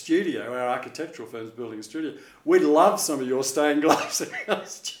a studio, our architectural firm's building a studio. We'd love some of your stained glass in our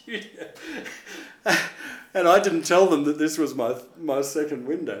studio." And I didn't tell them that this was my second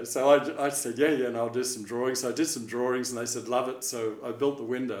window. So I said, yeah, and I'll do some drawings. So I did some drawings, and they said, "Love it." So I built the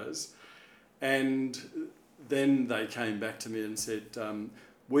windows. And then they came back to me and said,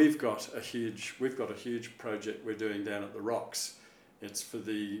 we've got a huge project we're doing down at the Rocks. It's for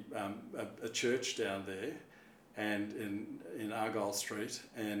a church down there, and in Argyle Street.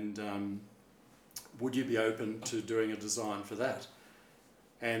 And would you be open to doing a design for that?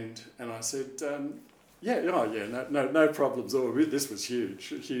 And I said, no problems. This was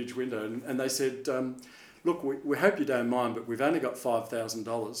huge, a huge window. And they said, "Look, we hope you don't mind, but we've only got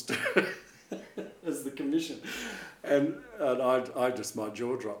 $5,000." as the commission. And my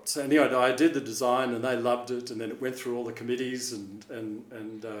jaw dropped. So anyway, I did the design and they loved it, and then it went through all the committees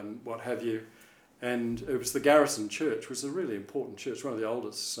and what have you. And it was the Garrison Church, which is a really important church, one of the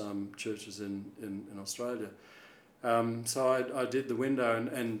oldest churches in Australia. So I did the window,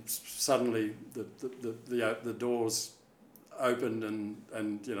 and suddenly the doors opened,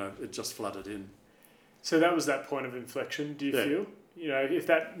 and it just flooded in. So that was that point of inflection, do you feel? If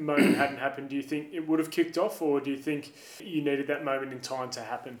that moment hadn't happened, do you think it would have kicked off, or do you think you needed that moment in time to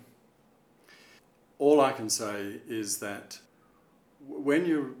happen? All I can say is that when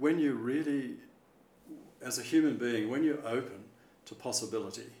you really, as a human being, when you're open to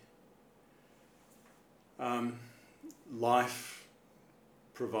possibility, life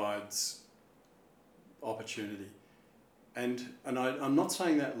provides opportunity. And I'm not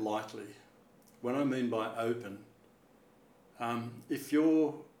saying that lightly. When I mean by open, if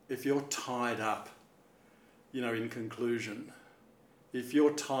you're tied up, in conclusion, if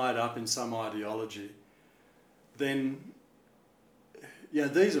you're tied up in some ideology, then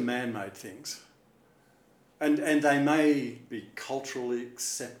these are man-made things, and they may be culturally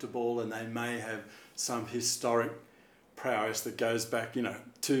acceptable, and they may have some historic prowess that goes back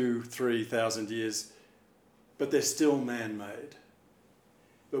 2,000-3,000 years, but they're still man-made.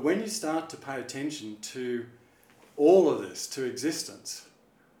 But when you start to pay attention to all of this, to existence,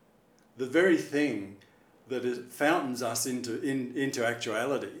 the very thing that fountains us into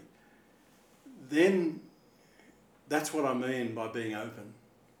actuality, then that's what I mean by being open.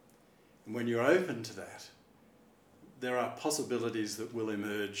 And when you're open to that, there are possibilities that will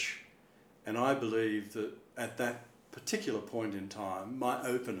emerge. And I believe that at that particular point in time, my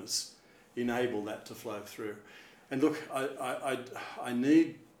openness enabled that to flow through. And look,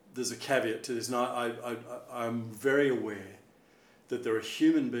 there's a caveat to this, and I'm very aware that there are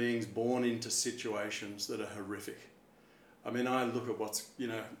human beings born into situations that are horrific. I mean, I look at what's,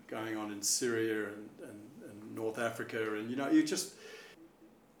 going on in Syria and North Africa, and,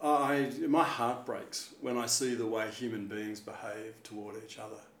 my heart breaks when I see the way human beings behave toward each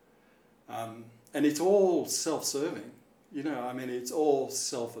other. And it's all self-serving, it's all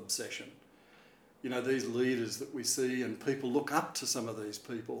self-obsession. These leaders that we see, and people look up to some of these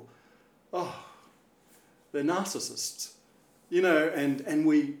people, they're narcissists, and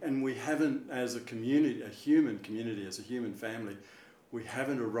we haven't, as a community, a human community, as a human family, we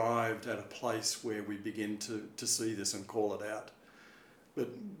haven't arrived at a place where we begin to see this and call it out. But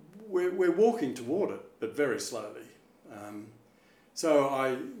we're walking toward it, but very slowly.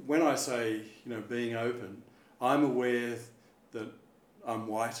 So when I say, being open, I'm aware that I'm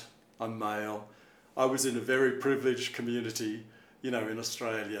white, I'm male. I was in a very privileged community, in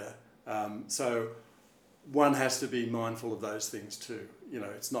Australia. So one has to be mindful of those things too.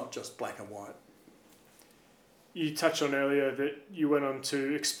 It's not just black and white. You touched on earlier that you went on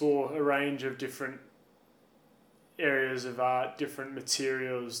to explore a range of different areas of art, different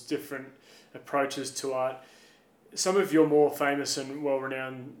materials, different approaches to art. Some of your more famous and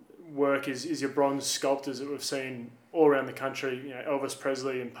well-renowned work is your bronze sculptures that we've seen all around the country, Elvis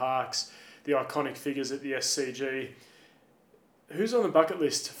Presley and Parkes, the iconic figures at the SCG. Who's on the bucket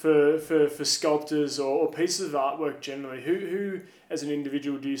list for sculptors or pieces of artwork generally? Who as an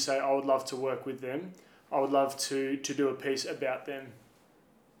individual do you say, I would love to work with them? I would love to do a piece about them.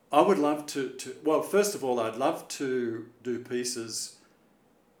 I would love well, first of all, I'd love to do pieces.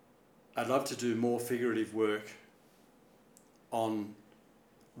 I'd love to do more figurative work on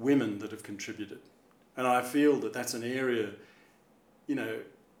women that have contributed. And I feel that that's an area,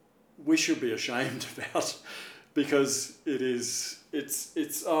 we should be ashamed about, because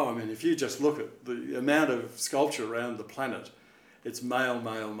if you just look at the amount of sculpture around the planet, it's male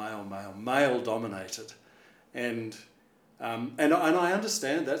dominated. And I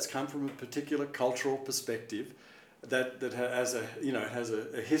understand that's come from a particular cultural perspective that has a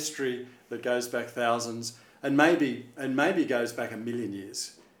history that goes back thousands and maybe goes back 1,000,000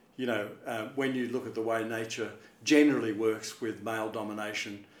 years. When you look at the way nature generally works with male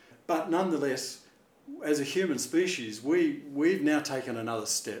domination. But nonetheless, as a human species, we've now taken another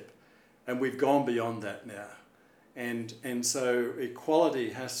step, and we've gone beyond that now. And so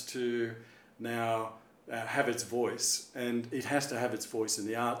equality has to now have its voice, and it has to have its voice in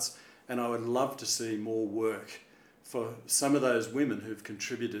the arts. And I would love to see more work for some of those women who've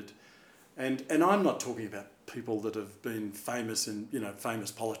contributed. And I'm not talking about people that have been famous and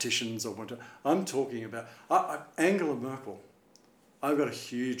famous politicians or whatever. I'm talking about Angela Merkel. I've got a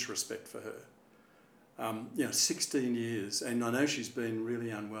huge respect for her. 16 years, and I know she's been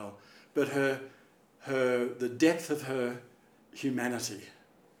really unwell, but the depth of her humanity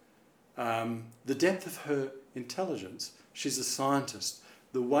the depth of her intelligence. She's a scientist.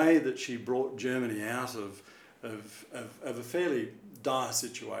 The way that she brought Germany out of a fairly dire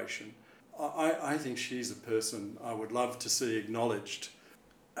situation, I think she's a person I would love to see acknowledged.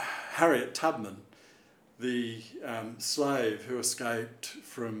 Harriet Tubman, the slave who escaped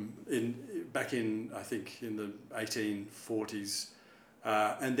back in the 1840s,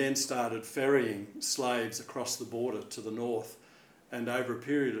 and then started ferrying slaves across the border to the north, and over a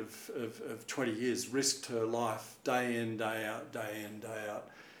period of 20 years risked her life day in, day out,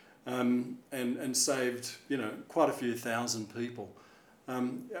 and saved quite a few thousand people.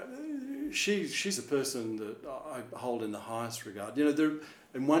 She's a person that I hold in the highest regard.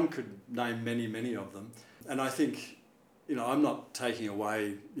 And one could name many of them. And I think, I'm not taking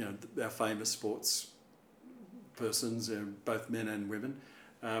away, our famous sports persons, both men and women.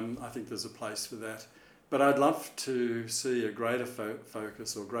 I think there's a place for that. But I'd love to see a greater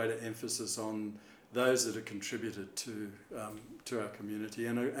focus or greater emphasis on those that have contributed to our community,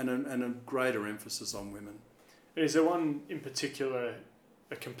 and a greater emphasis on women. Is there one in particular,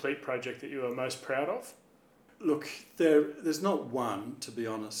 a complete project that you are most proud of? Look, there's not one, to be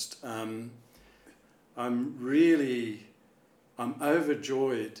honest. I'm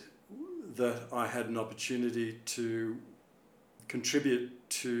overjoyed that I had an opportunity to contribute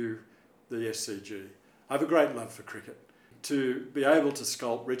to the SCG. I have a great love for cricket. To be able to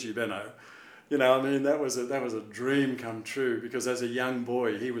sculpt Richie Benaud, that was a dream come true, because as a young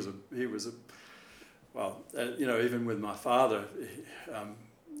boy, he was even with my father,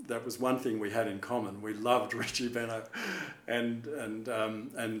 that was one thing we had in common. We loved Richie Benaud,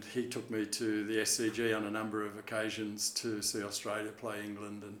 and he took me to the SCG on a number of occasions to see Australia play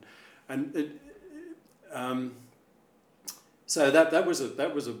England, so that was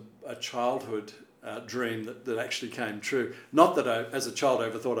a childhood dream that actually came true. Not that I, as a child,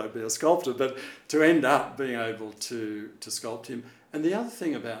 ever thought I'd be a sculptor, but to end up being able to sculpt him. And the other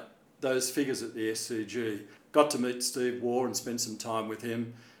thing about those figures at the SCG, got to meet Steve Waugh and spend some time with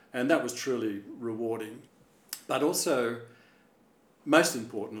him, and that was truly rewarding. But also, most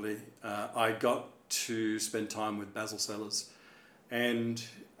importantly, I got to spend time with Basil Sellers, and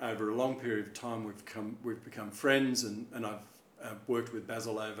over a long period of time we've become friends, and I've worked with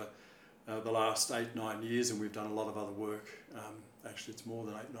Basil over the last 8-9 years, and we've done a lot of other work. Actually, it's more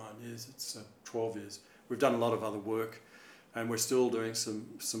than 8-9 years, it's 12 years. We've done a lot of other work, and we're still doing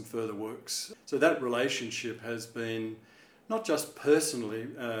some further works. So that relationship has been, not just personally,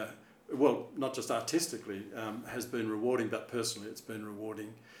 not just artistically, has been rewarding, but personally it's been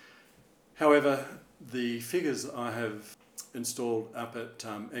rewarding. However, the figures I have installed up at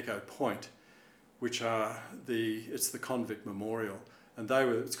Echo Point, which are it's the Convict Memorial, and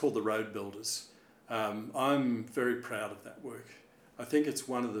it's called the Road Builders. I'm very proud of that work. I think it's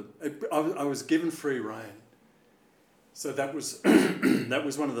one of the, I was given free rein. So that was that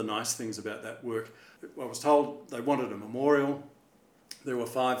was one of the nice things about that work. I was told they wanted a memorial. There were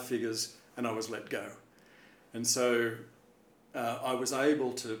 5 figures, and I was let go. And so I was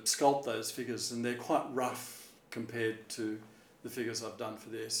able to sculpt those figures, and they're quite rough compared to the figures I've done for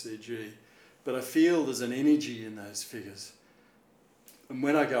the SCG. But I feel there's an energy in those figures. And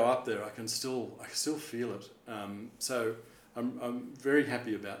when I go up there, I can still feel it. So I'm very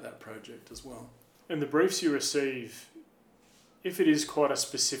happy about that project as well. And the briefs you receive, if it is quite a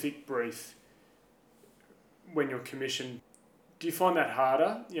specific brief when you're commissioned, do you find that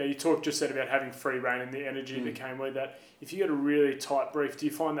harder? You talked just then about having free rein and the energy that came with that. If you get a really tight brief, do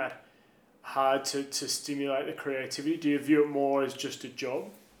you find that hard to stimulate the creativity? Do you view it more as just a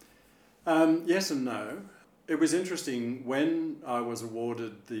job? Yes and no. It was interesting when I was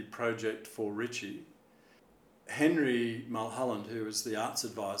awarded the project for Richie. Henry Mulholland, who was the arts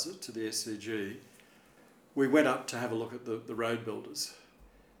advisor to the SCG, we went up to have a look at the Road Builders.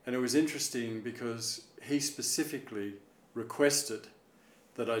 And it was interesting because he specifically requested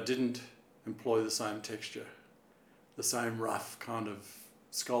that I didn't employ the same texture, the same rough kind of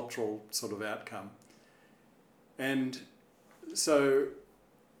sculptural sort of outcome. And so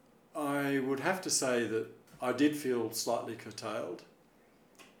I would have to say that I did feel slightly curtailed.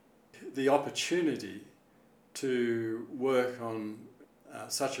 The opportunity to work on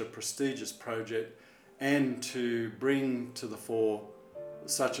such a prestigious project and to bring to the fore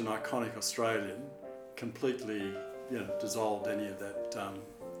such an iconic Australian completely dissolved any of that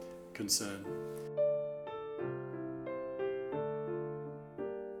concern.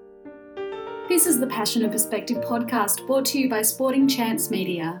 This is the Passion and Perspective podcast, brought to you by Sporting Chance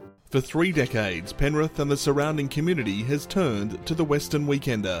Media. For 3 decades, Penrith and the surrounding community has turned to the Western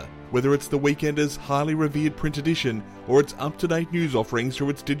Weekender. Whether it's the Weekender's highly revered print edition or its up-to-date news offerings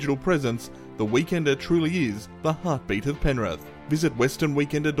through its digital presence, the Weekender truly is the heartbeat of Penrith. Visit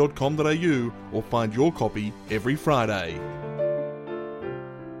westernweekender.com.au or find your copy every Friday.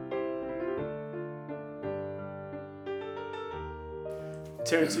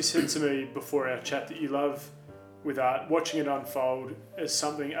 Terence, you said to me before our chat that you love, with art, watching it unfold as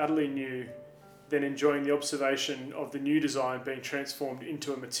something utterly new, then enjoying the observation of the new design being transformed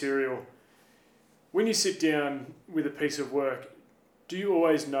into a material. When you sit down with a piece of work, do you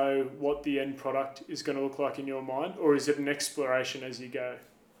always know what the end product is going to look like in your mind, or is it an exploration as you go?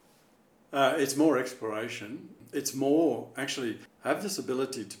 It's more exploration. It's more, actually, I have this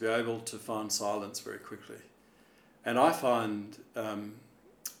ability to be able to find silence very quickly. And I find,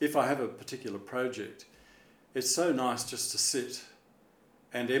 if I have a particular project, it's so nice just to sit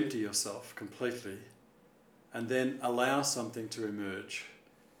and empty yourself completely and then allow something to emerge.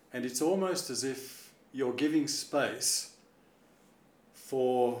 And it's almost as if you're giving space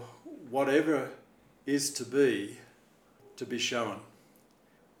for whatever is to be shown.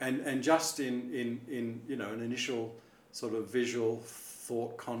 And just in you know, an initial sort of visual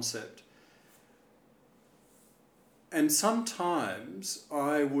thought concept. And sometimes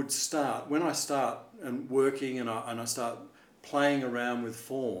I would start, when I start and working and I start playing around with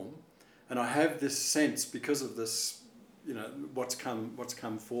form, and I have this sense, because of this, you know, what's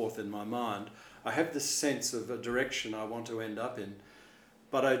come forth in my mind, I have this sense of a direction I want to end up in.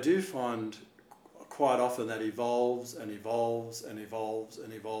 But I do find quite often that evolves and evolves and evolves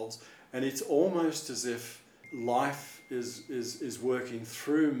and evolves. And it's almost as if life is working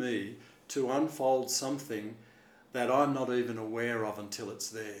through me to unfold something that I'm not even aware of until it's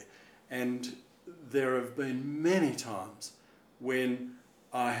there. And there have been many times when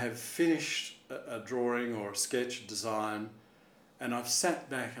I have finished a drawing or a sketch design and I've sat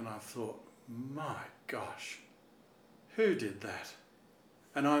back and I've thought, my gosh, who did that?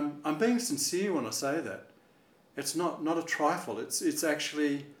 And I'm being sincere when I say that. It's not a trifle, it's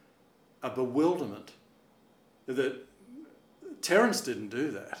actually a bewilderment that Terence didn't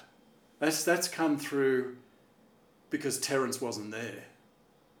do that. That's come through because Terence wasn't there,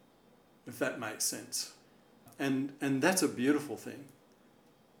 if that makes sense. And that's a beautiful thing.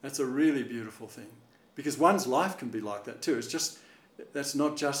 That's a really beautiful thing. Because one's life can be like that too. That's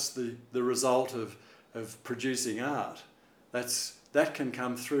not just the result of producing art. That can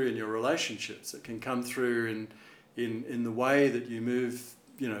come through in your relationships. It can come through in the way that you move,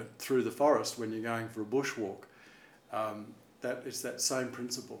 you know, through the forest when you're going for a bushwalk. It's that same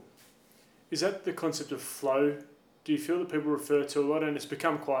principle. Is that the concept of flow? Do you feel that people refer to a lot, and it's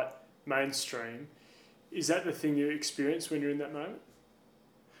become quite mainstream? Is that the thing you experience when you're in that moment?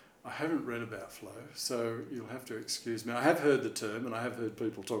 I haven't read about flow, so you'll have to excuse me. I have heard the term, and I have heard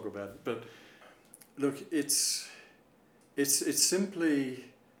people talk about it. But look, it's simply,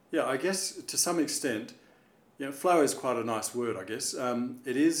 yeah, I guess to some extent, you know, flow is quite a nice word, I guess.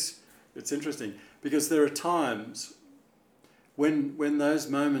 It's interesting because there are times when those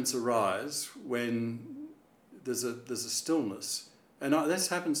moments arise when there's a stillness, and this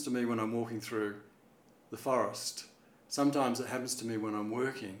happens to me when I'm walking through the forest. Sometimes it happens to me when I'm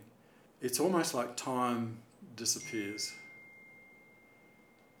working. It's almost like time disappears.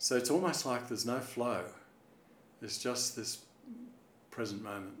 So it's almost like there's no flow. It's just this present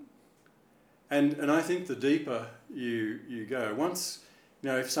moment. And I think the deeper you go, once, you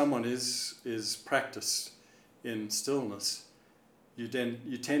know, if someone is practiced in stillness, you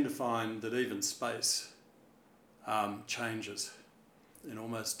tend to find that even space changes and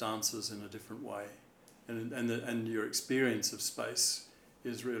almost dances in a different way, and your experience of space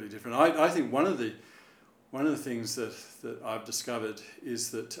is really different. I think one of the things that I've discovered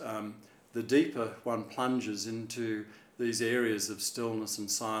is that the deeper one plunges into these areas of stillness and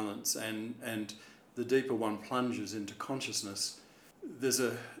silence, and the deeper one plunges into consciousness, there's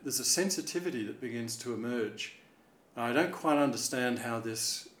a sensitivity that begins to emerge. I don't quite understand how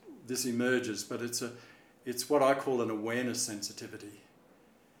this emerges, but it's what I call an awareness sensitivity.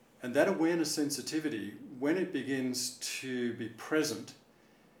 And that awareness sensitivity, when it begins to be present,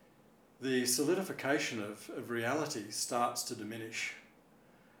 the solidification of reality starts to diminish.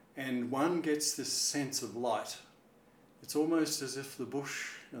 And one gets this sense of light. It's almost as if the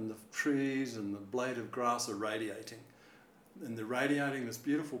bush and the trees and the blade of grass are radiating. And they're radiating this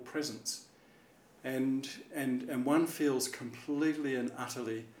beautiful presence. And one feels completely and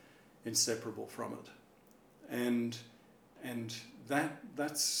utterly inseparable from it. And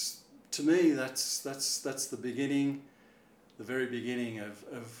that's to me that's the beginning, the very beginning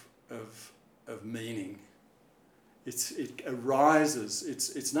of of meaning. It arises.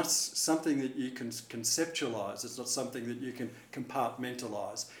 It's not something that you can conceptualize. It's not something that you can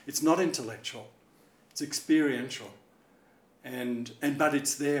compartmentalize. It's not intellectual. It's experiential, but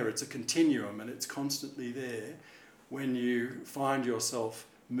it's there. It's a continuum, and it's constantly there when you find yourself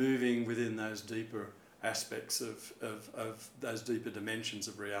moving within those deeper aspects of those deeper dimensions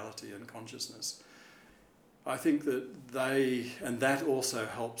of reality and consciousness. I think that also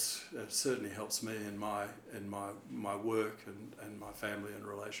helps. Certainly helps me in my work and my family and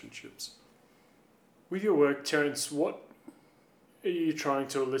relationships. With your work, Terence, what are you trying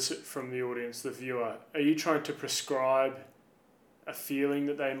to elicit from the audience, the viewer? Are you trying to prescribe a feeling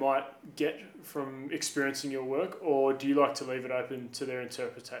that they might get from experiencing your work, or do you like to leave it open to their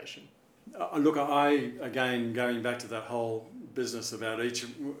interpretation? Look, again, going back to that whole business about each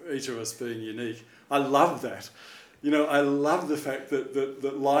of us being unique, I love that. I love the fact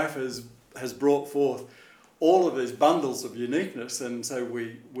that life has brought forth all of these bundles of uniqueness, and so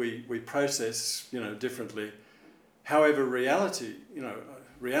we process, differently. However, reality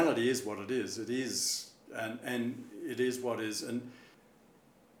is what it is. It is, and it is what is. And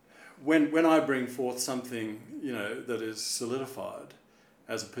when I bring forth something, that is solidified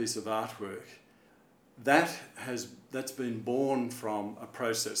as a piece of artwork, that's been born from a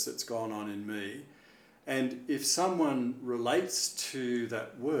process that's gone on in me. And if someone relates to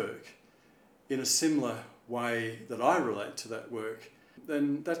that work in a similar way that I relate to that work,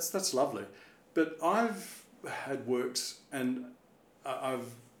 then that's lovely. But I've had works and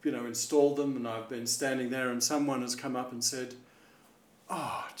I've installed them, and I've been standing there and someone has come up and said,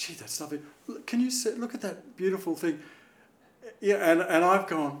 "Oh, gee, that's lovely. Can you look at that beautiful thing?" Yeah, and I've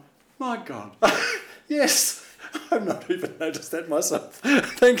gone, "My God, yes, I've not even noticed that myself.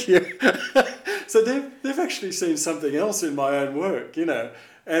 Thank you." So they've actually seen something else in my own work,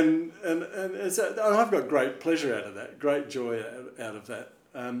 and I've got great pleasure out of that, great joy out of that.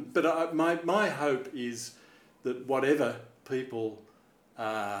 But my hope is that whatever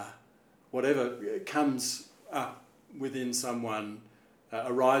comes up within someone,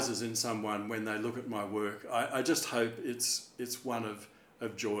 arises in someone when they look at my work, I just hope it's one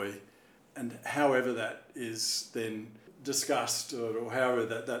of joy, and however that is then discussed, or however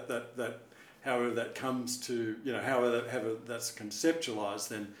that comes to, however that's conceptualized,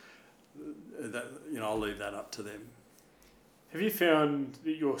 then I'll leave that up to them. Have you found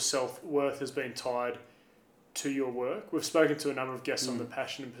that your self-worth has been tied to your work? We've spoken to a number of guests on the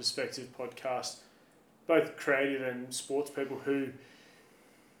Passion and Perspective podcast, both creative and sports people, who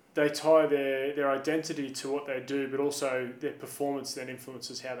they tie their identity to what they do, but also their performance then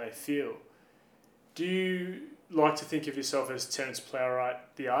influences how they feel. Do you like to think of yourself as Terence Plowright,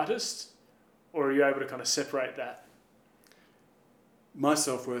 the artist, or are you able to kind of separate that? My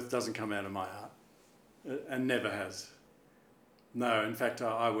self-worth doesn't come out of my art, and never has. No, in fact,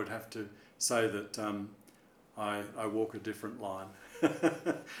 I would have to say that I walk a different line.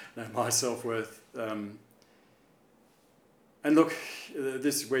 No, my self-worth... and look,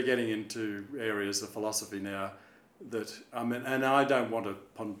 we're getting into areas of philosophy now that... and I don't want to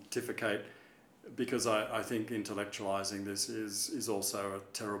pontificate, because I think intellectualising this is also a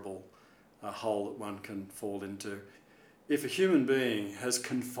terrible hole that one can fall into. If a human being has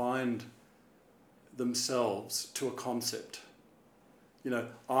confined themselves to a concept,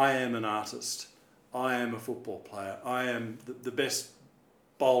 I am an artist, I am a football player, I am the best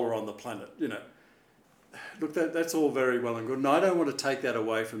bowler on the planet, Look, that's all very well and good, and I don't want to take that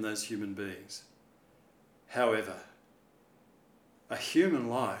away from those human beings. However, a human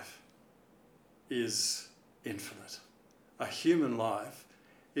life is infinite. A human life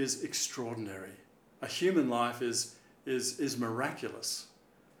is extraordinary. A human life is miraculous.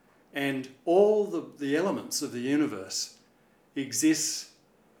 And all the elements of the universe exist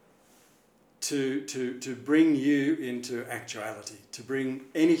to bring you into actuality, to bring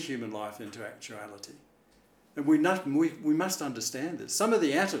any human life into actuality. And we must understand this. Some of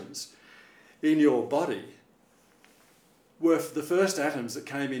the atoms in your body were the first atoms that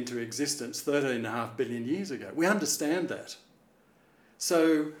came into existence 13.5 billion years ago. We understand that.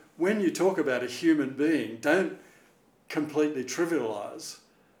 So when you talk about a human being, don't completely trivialise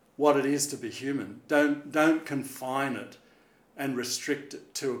what it is to be human. Don't confine it and restrict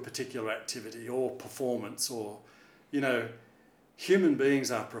it to a particular activity or performance, or, human beings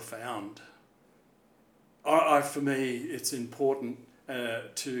are profound. For me, it's important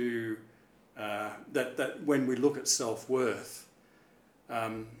that when we look at self-worth,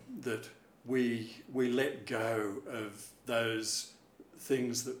 that we let go of those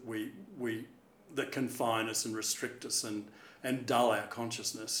things that that confine us and restrict us and dull our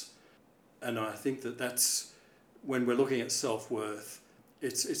consciousness, And I think that that's, when we're looking at self-worth,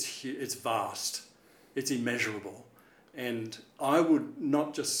 it's vast, it's immeasurable. And I would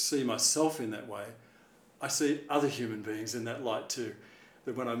not just see myself in that way, I see other human beings in that light too.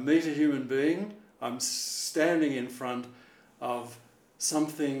 That when I meet a human being, I'm standing in front of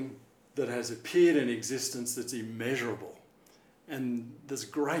something that has appeared in existence that's immeasurable. And there's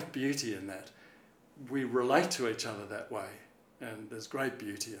great beauty in that. We relate to each other that way, and there's great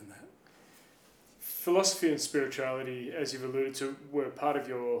beauty in that. Philosophy and spirituality, as you've alluded to, were part of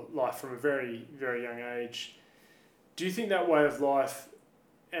your life from a very, very young age. Do you think that way of life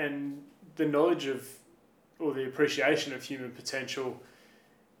and the knowledge of, or the appreciation of human potential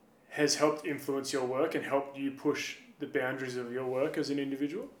has helped influence your work and helped you push the boundaries of your work as an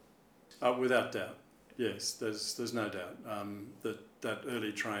individual? Without doubt, yes. There's no doubt that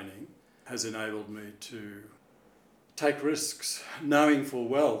early training has enabled me to take risks, knowing full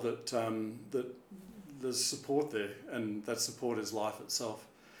well that there's support there, and that support is life itself.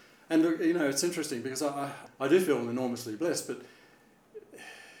 And it's interesting because I do feel enormously blessed, but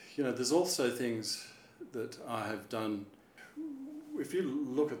there's also things that I have done. If you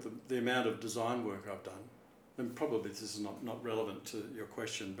look at the amount of design work I've done, and probably this is not relevant to your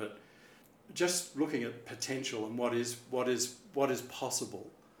question, but just looking at potential and what is possible,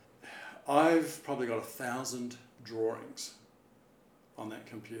 I've probably got 1,000 drawings on that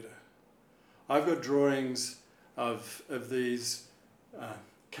computer. I've got drawings of these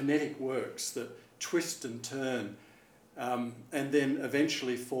kinetic works that twist and turn and then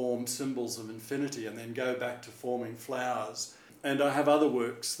eventually form symbols of infinity and then go back to forming flowers. And I have other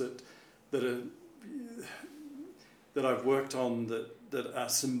works that I've worked on that are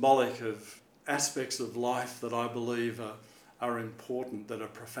symbolic of aspects of life that I believe are important, that are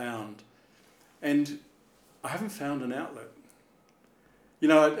profound. And I haven't found an outlet.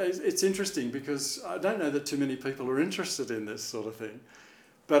 It's interesting because I don't know that too many people are interested in this sort of thing,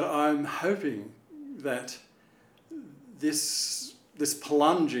 but I'm hoping that this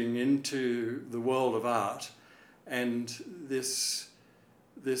plunging into the world of art and this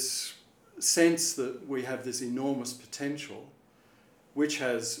sense that we have this enormous potential, which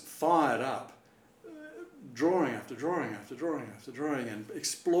has fired up drawing after drawing after drawing after drawing and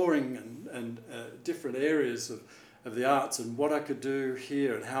exploring and different areas of the arts and what I could do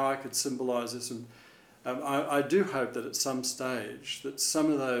here and how I could symbolise this. And I do hope that at some stage that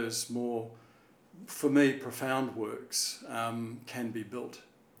some of those more, for me, profound works can be built.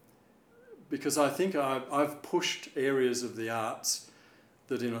 Because I think I've pushed areas of the arts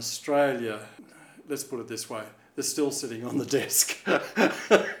that in Australia, let's put it this way, they're still sitting on the desk.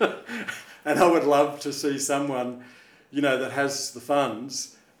 And I would love to see someone, that has the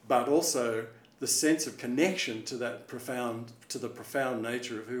funds, but also the sense of connection to the profound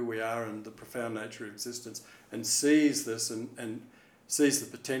nature of who we are and the profound nature of existence, and sees this and sees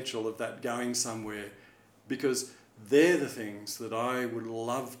the potential of that going somewhere, because they're the things that I would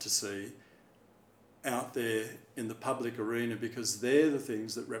love to see out there in the public arena, because they're the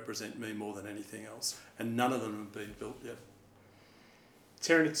things that represent me more than anything else, and none of them have been built yet.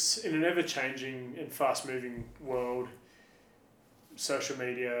 Terence, in an ever-changing and fast-moving world, social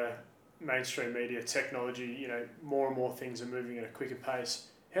media, mainstream media, technology, more and more things are moving at a quicker pace.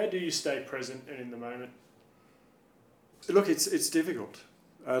 How do you stay present and in the moment? Look, it's difficult.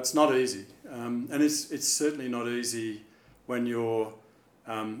 It's not easy, and it's certainly not easy when you're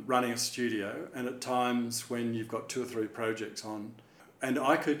running a studio, and at times when you've got 2 or 3 projects on. And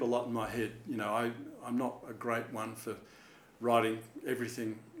I keep a lot in my head. I'm not a great one for writing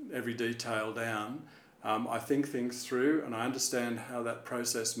everything, every detail down. I think things through and I understand how that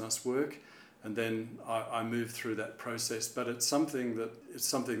process must work, and then I move through that process. But it's something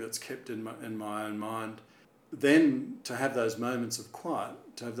that's kept in my own mind. Then to have those moments of quiet,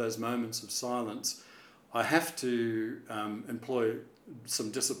 to have those moments of silence, I have to employ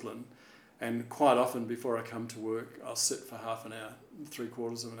some discipline. And quite often before I come to work, I'll sit for half an hour,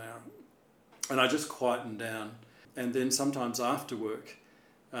 3/4 of an hour, and I just quieten down. And then sometimes after work,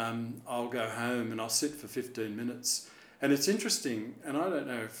 I'll go home and I'll sit for 15 minutes. And it's interesting, and I don't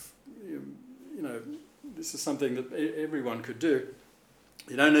know if, this is something that everyone could do.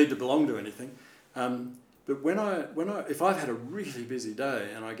 You don't need to belong to anything. But if I've had a really busy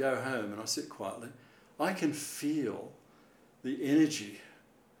day and I go home and I sit quietly, I can feel the energy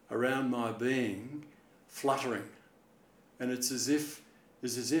around my being fluttering. And it's as if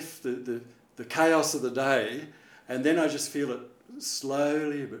the chaos of the day, and then I just feel it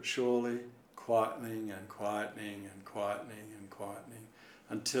slowly but surely quietening and quietening and quietening and quietening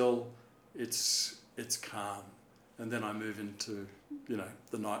until it's calm. And then I move into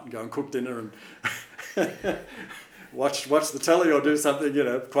the night and go and cook dinner and watch the telly or do something,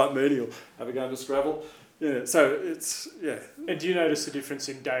 quite menial, have a game of Scrabble. So it's, yeah. And do you notice a difference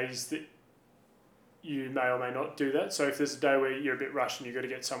in days that you may or may not do that? So if there's a day where you're a bit rushed and you've got to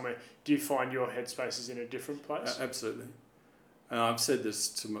get somewhere, do you find your headspace is in a different place? Absolutely. And I've said this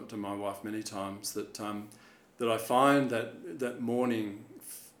to my wife many times, that I find that morning,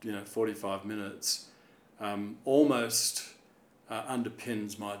 45 minutes, almost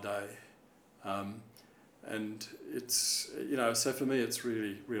underpins my day. And it's, so for me it's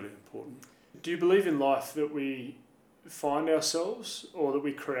really, really important. Do you believe in life that we find ourselves or that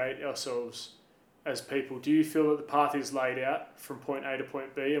we create ourselves as people? Do you feel that the path is laid out from point A to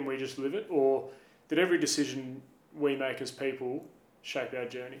point B and we just live it? Or that every decision we make as people shape our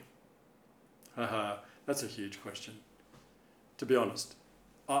journey? That's a huge question. To be honest,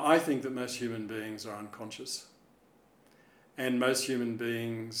 I think that most human beings are unconscious. And most human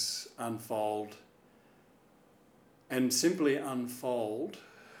beings unfold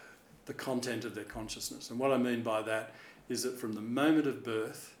the content of their consciousness. And what I mean by that is that from the moment of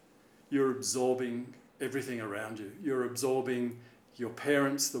birth, you're absorbing everything around you. You're absorbing your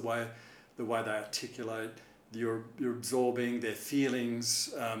parents, the way they articulate. You're absorbing their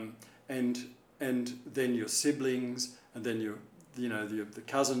feelings, and then your siblings, and then the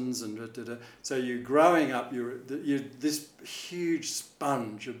cousins, and so you're growing up. You're this huge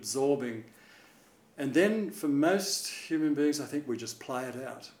sponge absorbing, and then for most human beings, I think we just play it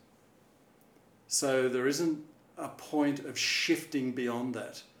out. So there isn't a point of shifting beyond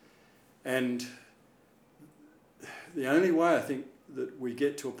that, and the only way I think that we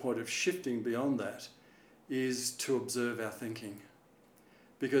get to a point of shifting beyond that is to observe our thinking.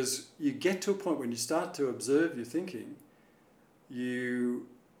 Because you get to a point when you start to observe your thinking, you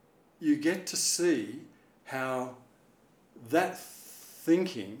get to see how that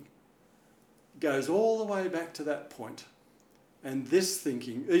thinking goes all the way back to that point. And this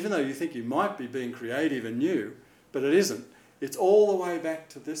thinking, even though you think you might be being creative and new, but it isn't. It's all the way back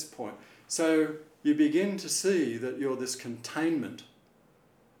to this point. So you begin to see that you're this containment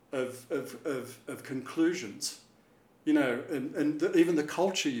of conclusions, and even the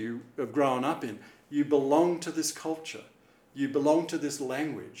culture you have grown up in. You belong to this culture. You belong to this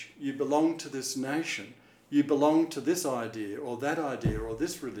language. You belong to this nation. You belong to this idea or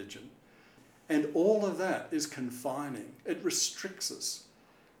this religion. And all of that is confining. It restricts us.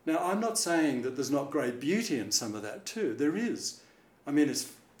 Now, I'm not saying that there's not great beauty in some of that too. There is. I mean,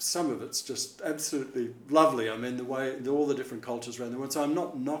 some of it's just absolutely lovely. I mean, all the different cultures around the world. So I'm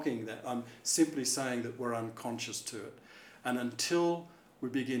not knocking that. I'm simply saying that we're unconscious to it. And until we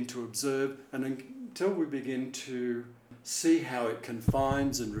begin to observe, and until we begin to see how it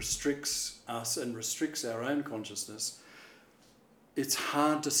confines and restricts us and restricts our own consciousness, it's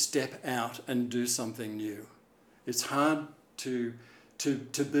hard to step out and do something new. It's hard to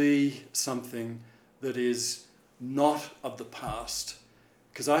be something that is not of the past.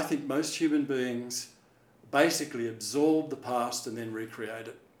 Because I think most human beings basically absorb the past and then recreate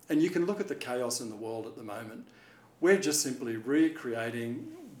it. And you can look at the chaos in the world at the moment. We're just simply recreating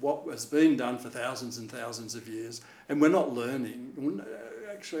what has been done for thousands and thousands of years, and we're not learning.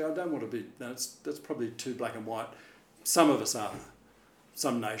 Actually, I don't want to be, that's probably too black and white. Some of us are,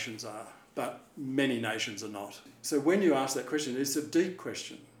 some nations are, but many nations are not. So when you ask that question, it's a deep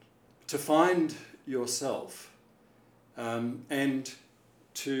question. To find yourself and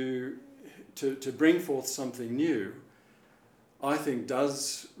to bring forth something new, I think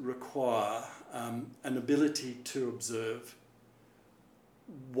does require an ability to observe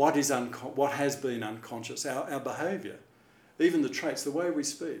what has been unconscious, our behaviour, even the traits, the way we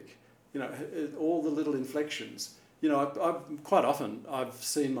speak, all the little inflections. I've quite often I've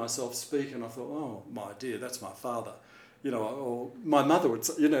seen myself speak and I thought, oh my dear, that's my father, or my mother would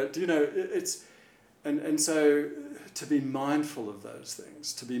say, it's, and so to be mindful of those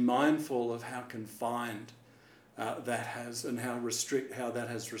things, to be mindful of how confined that has and how that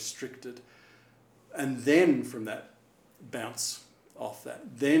has restricted, and then from that bounce off that,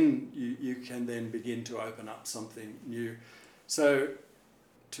 then you can then begin to open up something new. So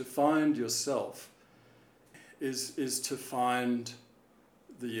to find yourself is to find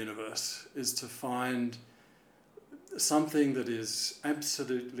the universe, is to find something that is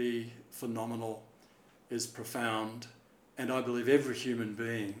absolutely phenomenal, is profound, and I believe every human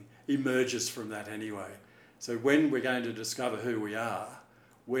being emerges from that anyway. So when we're going to discover who we are,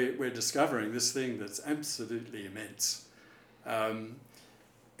 we're discovering this thing that's absolutely immense. And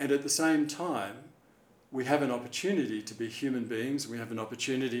at the same time, we have an opportunity to be human beings, we have an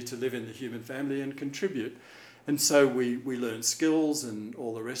opportunity to live in the human family and contribute. And so we learn skills and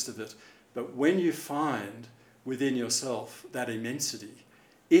all the rest of it. But when you find within yourself that immensity,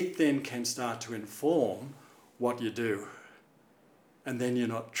 it then can start to inform what you do. And then you're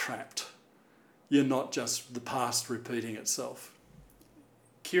not trapped. You're not just the past repeating itself.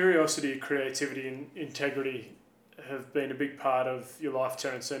 Curiosity, creativity and integrity have been a big part of your life,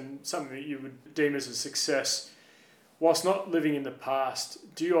 Terence, and something that you would deem as a success. Whilst not living in the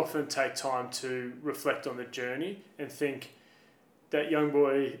past, do you often take time to reflect on the journey and think that young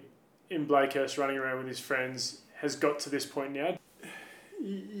boy in Blakehurst running around with his friends has got to this point now?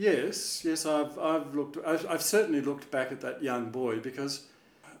 Yes. I've certainly looked back at that young boy, because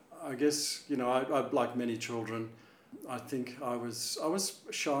I guess, I like many children, I think I was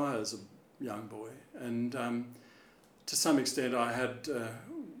shy as a young boy, and to some extent I had,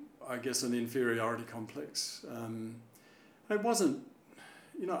 I guess, an inferiority complex. It wasn't,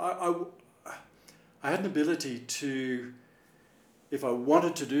 I had an ability to, if I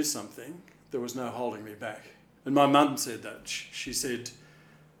wanted to do something, there was no holding me back. And my mum said that. She said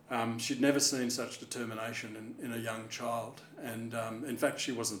she'd never seen such determination in a young child. And in fact,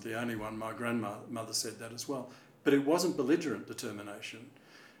 she wasn't the only one. My grandmother said that as well. But it wasn't belligerent determination.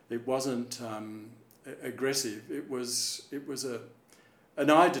 It wasn't aggressive. It was and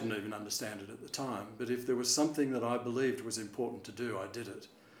I didn't even understand it at the time. But if there was something that I believed was important to do, I did it.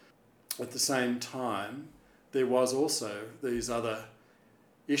 At the same time, there was also these other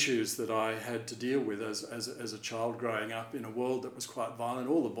issues that I had to deal with as a child growing up in a world that was quite violent.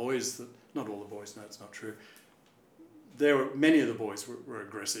 Not all the boys, no, it's not true. Many of the boys were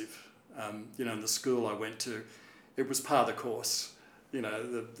aggressive. In the school I went to, it was part of the course.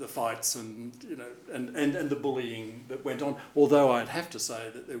 The fights and the bullying that went on. Although I'd have to say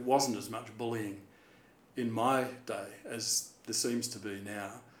that there wasn't as much bullying in my day as there seems to be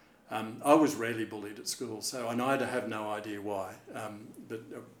now. I was rarely bullied at school, and I have no idea why, but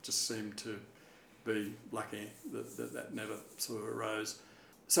it just seemed to be lucky that never sort of arose.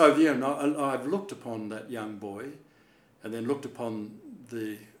 So I've looked upon that young boy, and then looked upon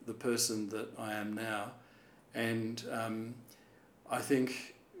the person that I am now, and I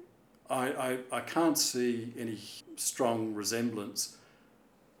think I can't see any strong resemblance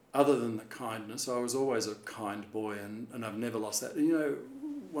other than the kindness. I was always a kind boy, and I've never lost that.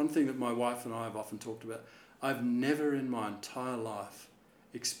 One thing that my wife and I have often talked about, I've never in my entire life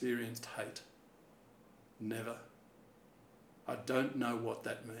experienced hate. Never. I don't know what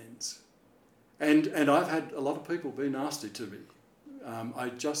that means. And I've had a lot of people be nasty to me. I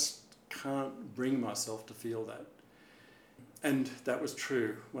just can't bring myself to feel that. And that was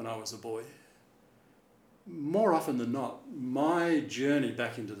true when I was a boy. More often than not, my journey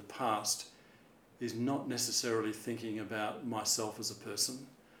back into the past is not necessarily thinking about myself as a person.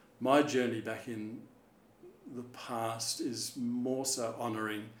 My journey back in the past is more so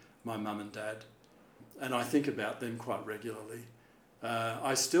honouring my mum and dad. And I think about them quite regularly.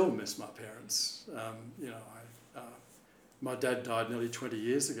 I still miss my parents. My dad died nearly 20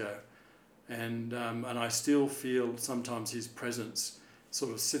 years ago. And I still feel sometimes his presence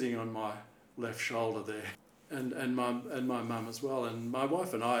sort of sitting on my left shoulder there. And my mum as well. And my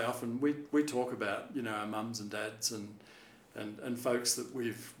wife and I often, we talk about, our mums and dads and folks that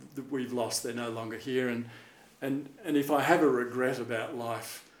we've lost. They're no longer here. And if I have a regret about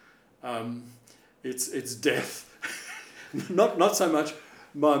life, it's death. not so much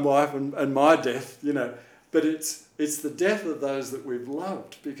my wife and my death, but it's the death of those that we've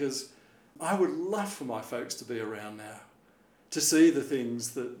loved, because I would love for my folks to be around now, to see the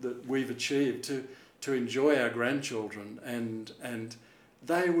things that we've achieved, to enjoy our grandchildren, and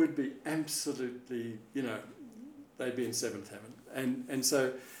they would be absolutely, they'd be in seventh heaven. And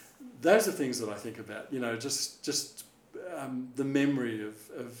so those are things that I think about, just the memory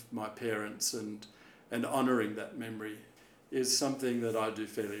of my parents and honouring that memory is something that I do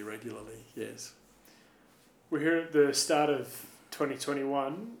fairly regularly, yes. We're here at the start of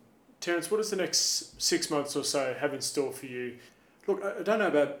 2021. Terence, what does the next 6 months or so have in store for you? Look, I don't know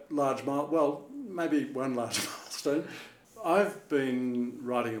about maybe one large milestone. I've been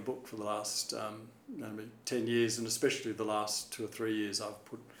writing a book for the last 10 years, and especially the last 2 or 3 years I've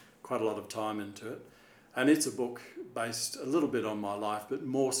put quite a lot of time into it. And it's a book based a little bit on my life, but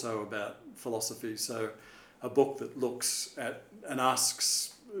more so about philosophy. So a book that looks at and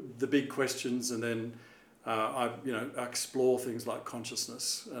asks the big questions, and then I explore things like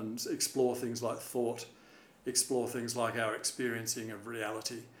consciousness, and explore things like thought, explore things like our experiencing of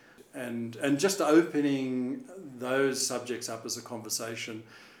reality, and just opening those subjects up as a conversation,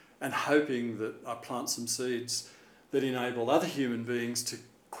 and hoping that I plant some seeds that enable other human beings to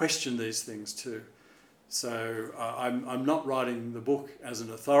question these things too. So I'm not writing the book as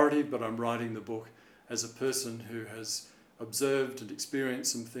an authority, but I'm writing the book as a person who has observed and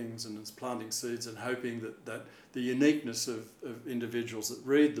experienced some things and is planting seeds and hoping that the uniqueness of individuals that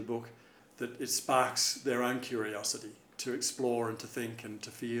read the book, that it sparks their own curiosity to explore and to think and to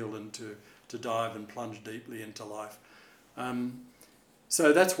feel and to dive and plunge deeply into life.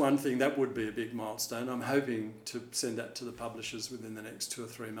 So that's one thing. That would be a big milestone. I'm hoping to send that to the publishers within the next 2 or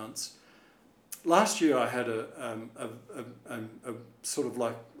 3 months. Last year I had a sort of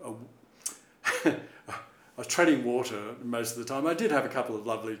like I was treading water most of the time. I did have a couple of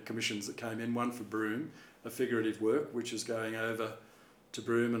lovely commissions that came in, one for Broome, a figurative work, which is going over to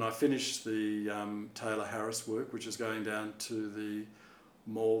Broome, and I finished the Taylor Harris work, which is going down to the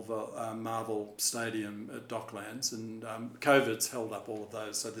Marvel Stadium at Docklands, and COVID's held up all of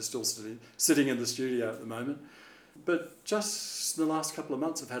those, so they're still sitting in the studio at the moment. But just the last couple of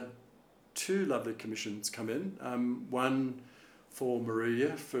months I've had 2 lovely commissions come in, one for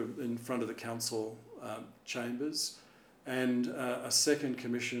Moruya in front of the council chambers, and a second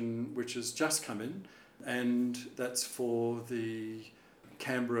commission which has just come in, and that's for the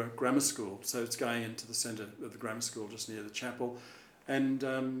Canberra Grammar School. So it's going into the centre of the grammar school just near the chapel. And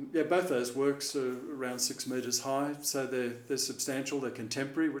both those works are around 6 metres high, so they're substantial, they're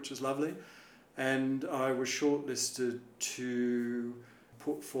contemporary, which is lovely. And I was shortlisted to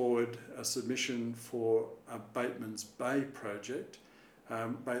put forward a submission for a Bateman's Bay project,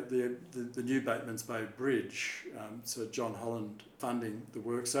 the new Bateman's Bay Bridge, so John Holland funding the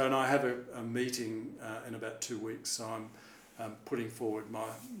work. So, and I have a meeting in about 2 weeks, so I'm putting forward my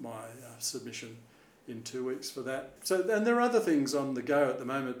submission in 2 weeks for that. So, and there are other things on the go at the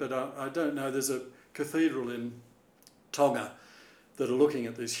moment, but I don't know. There's a cathedral in Tonga that are looking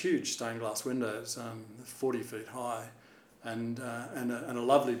at these huge stained glass windows, 40 feet high, and a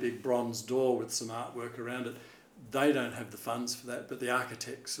lovely big bronze door with some artwork around it. They don't have the funds for that, but the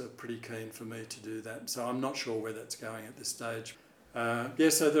architects are pretty keen for me to do that. So I'm not sure where that's going at this stage. So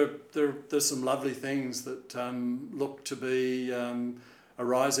there's some lovely things that look to be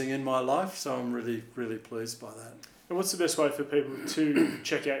arising in my life, so I'm really, really pleased by that. And what's the best way for people to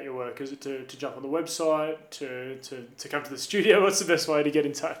check out your work? Is it to jump on the website, to come to the studio? What's the best way to get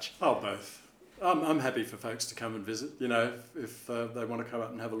in touch? Oh, both. I'm happy for folks to come and visit, if they want to come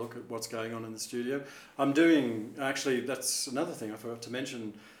up and have a look at what's going on in the studio. I'm doing, actually, that's another thing I forgot to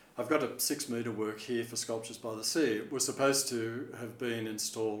mention. I've got a 6-metre work here for Sculptures by the Sea. It was supposed to have been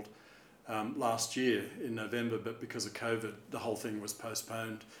installed last year in November, but because of COVID, the whole thing was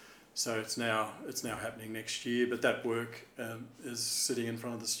postponed. So it's now happening next year. But that work is sitting in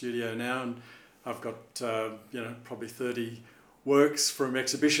front of the studio now, and I've got probably 30 works from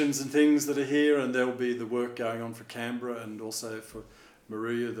exhibitions and things that are here, and there'll be the work going on for Canberra and also for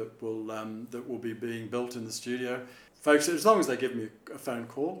Moruya that will be being built in the studio. Folks, as long as they give me a phone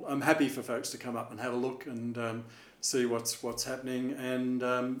call, I'm happy for folks to come up and have a look and see what's happening. And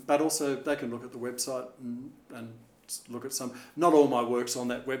but also they can look at the website and look at some. Not all my work's on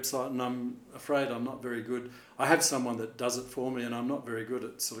that website, and I'm afraid I'm not very good. I have someone that does it for me, and I'm not very good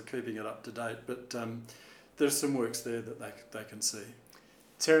at sort of keeping it up to date. But there's some works there that they can see.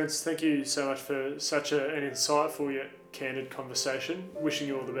 Terence, thank you so much for such an insightful yet candid conversation. Wishing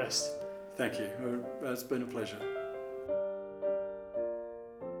you all the best. Thank you. It's been a pleasure.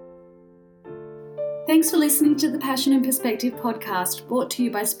 Thanks for listening to the Passion and Perspective podcast, brought to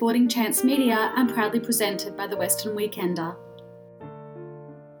you by Sporting Chance Media and proudly presented by the Western Weekender.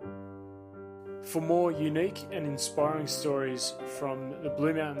 For more unique and inspiring stories from the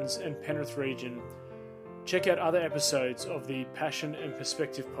Blue Mountains and Penrith region, check out other episodes of the Passion and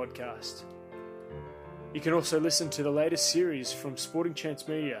Perspective podcast. You can also listen to the latest series from Sporting Chance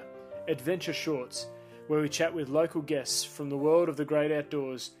Media, Adventure Shorts, where we chat with local guests from the world of the great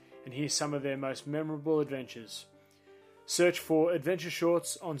outdoors and hear some of their most memorable adventures. Search for Adventure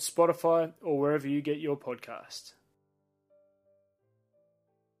Shorts on Spotify or wherever you get your podcast.